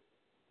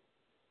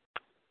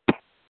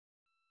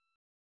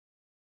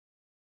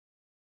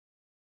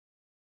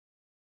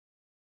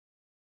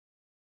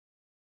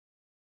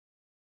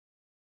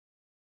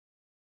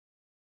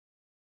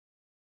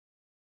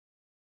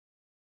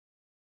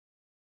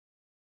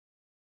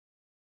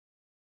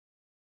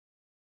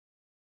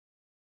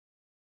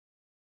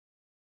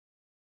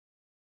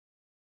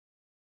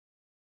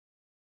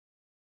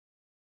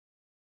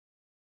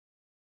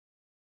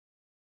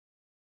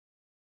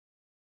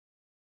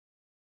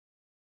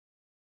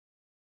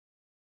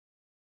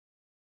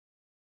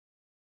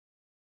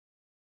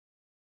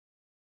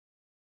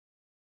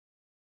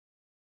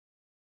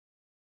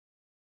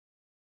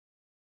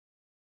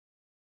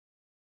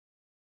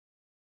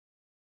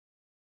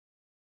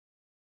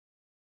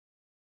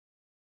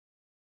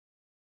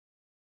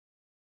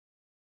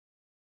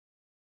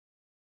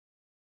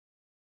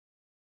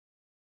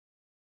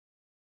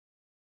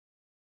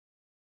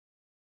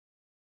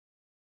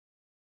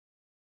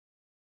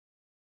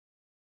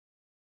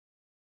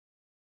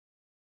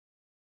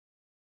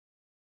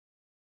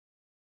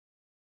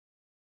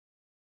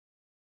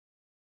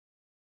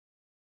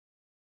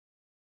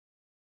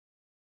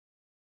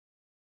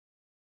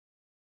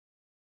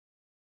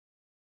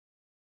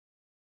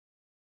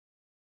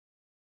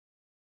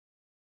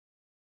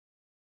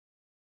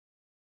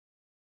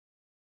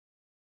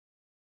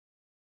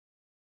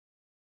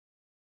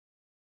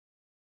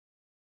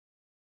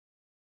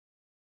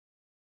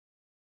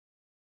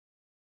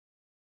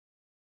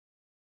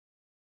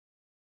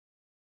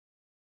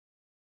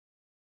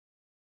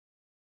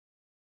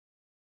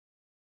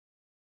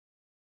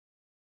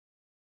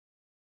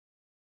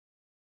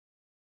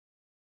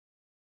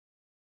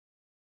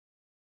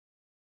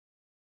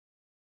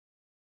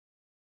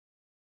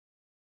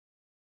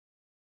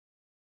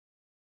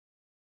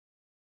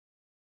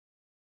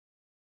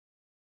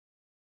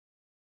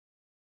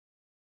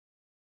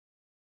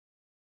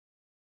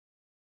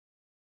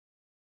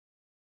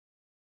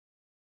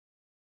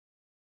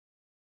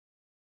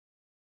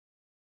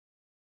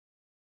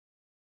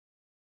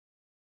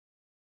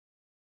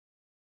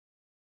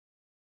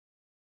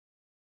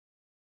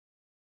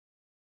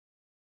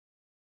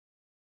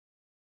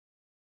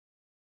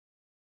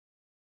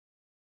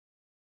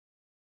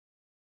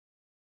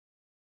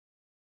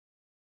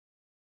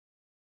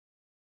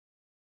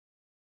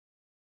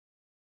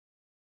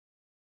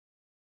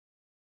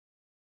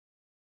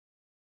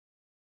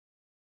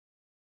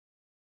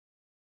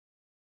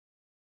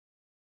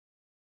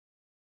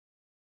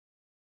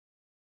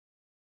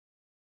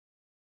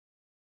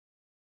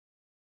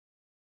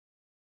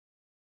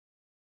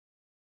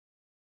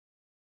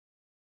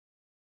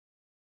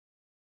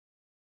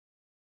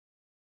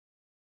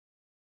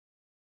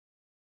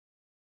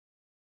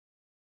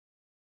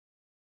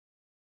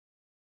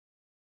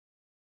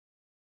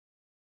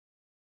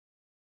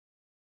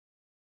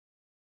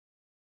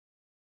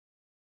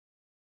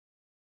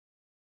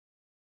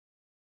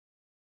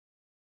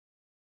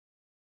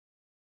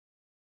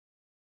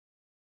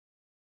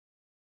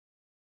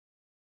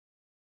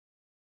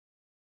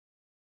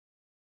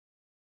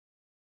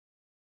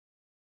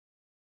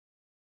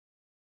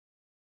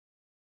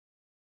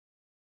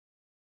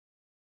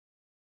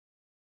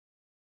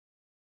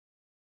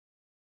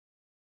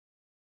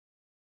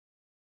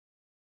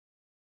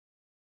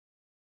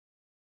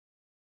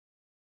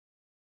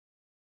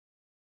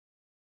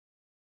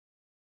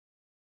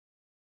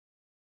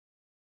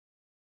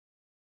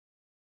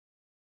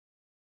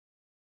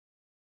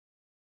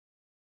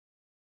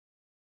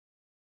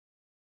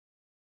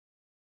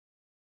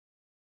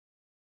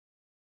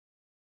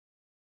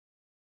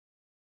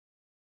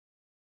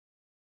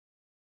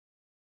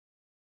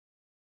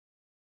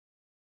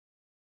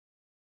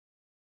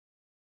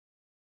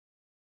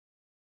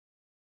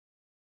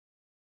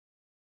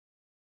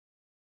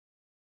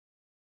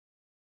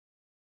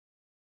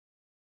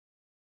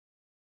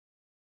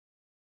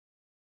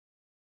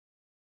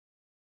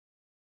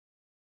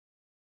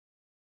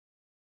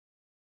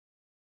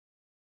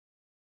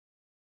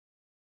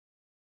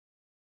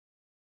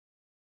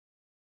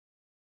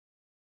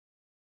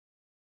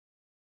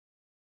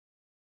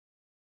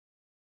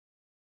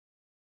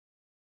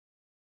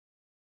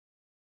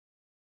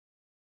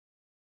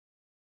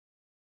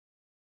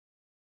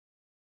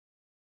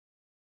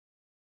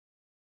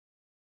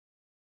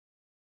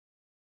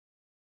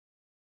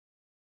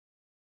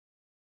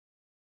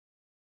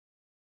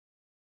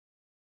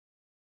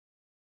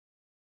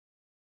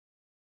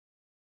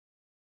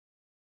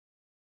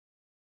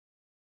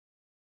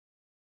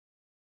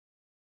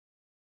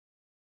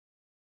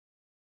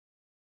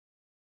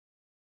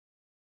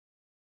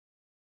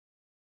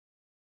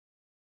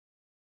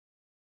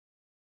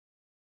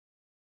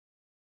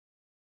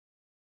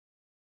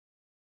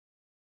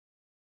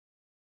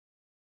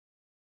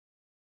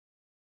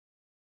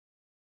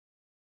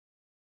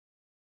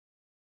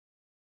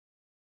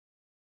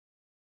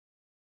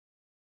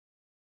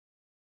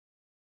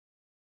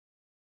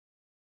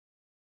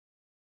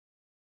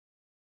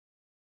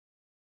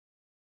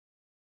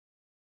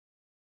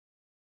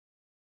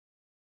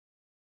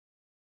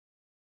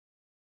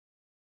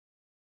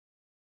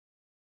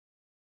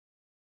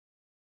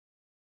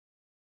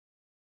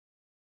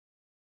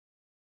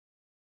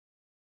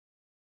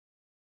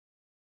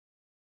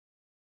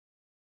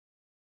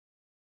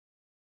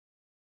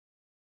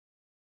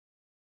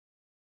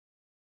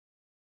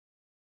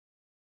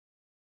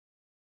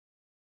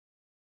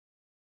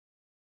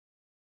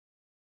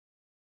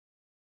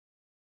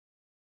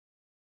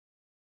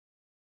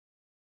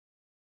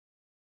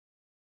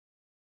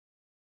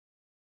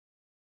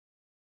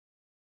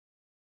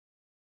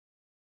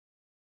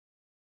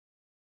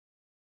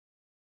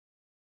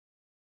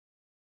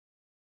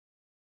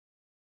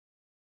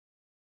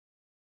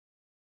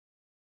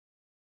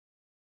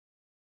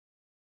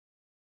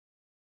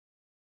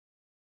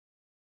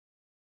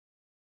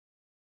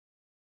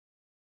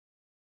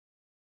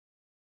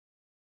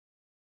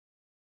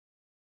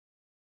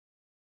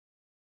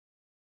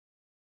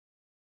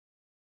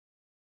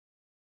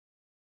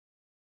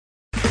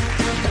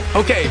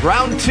 Okay,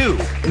 round two.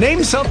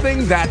 Name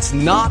something that's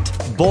not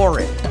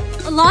boring.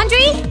 A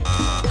laundry?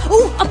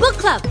 Ooh, a book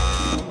club.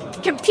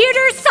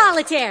 Computer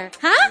solitaire,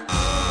 huh?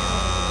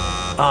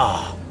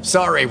 Ah,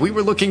 sorry, we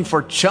were looking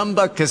for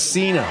Chumba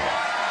Casino.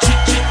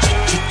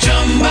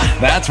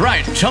 That's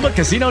right,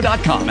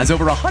 ChumbaCasino.com has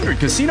over 100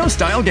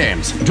 casino-style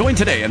games. Join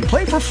today and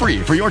play for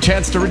free for your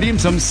chance to redeem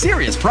some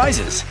serious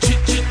prizes.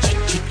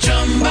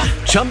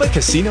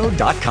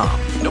 ChumbaCasino.com.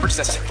 No purchase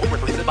necessary. Void where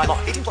prohibited by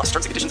law. 18+ terms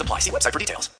and conditions apply. See website for details.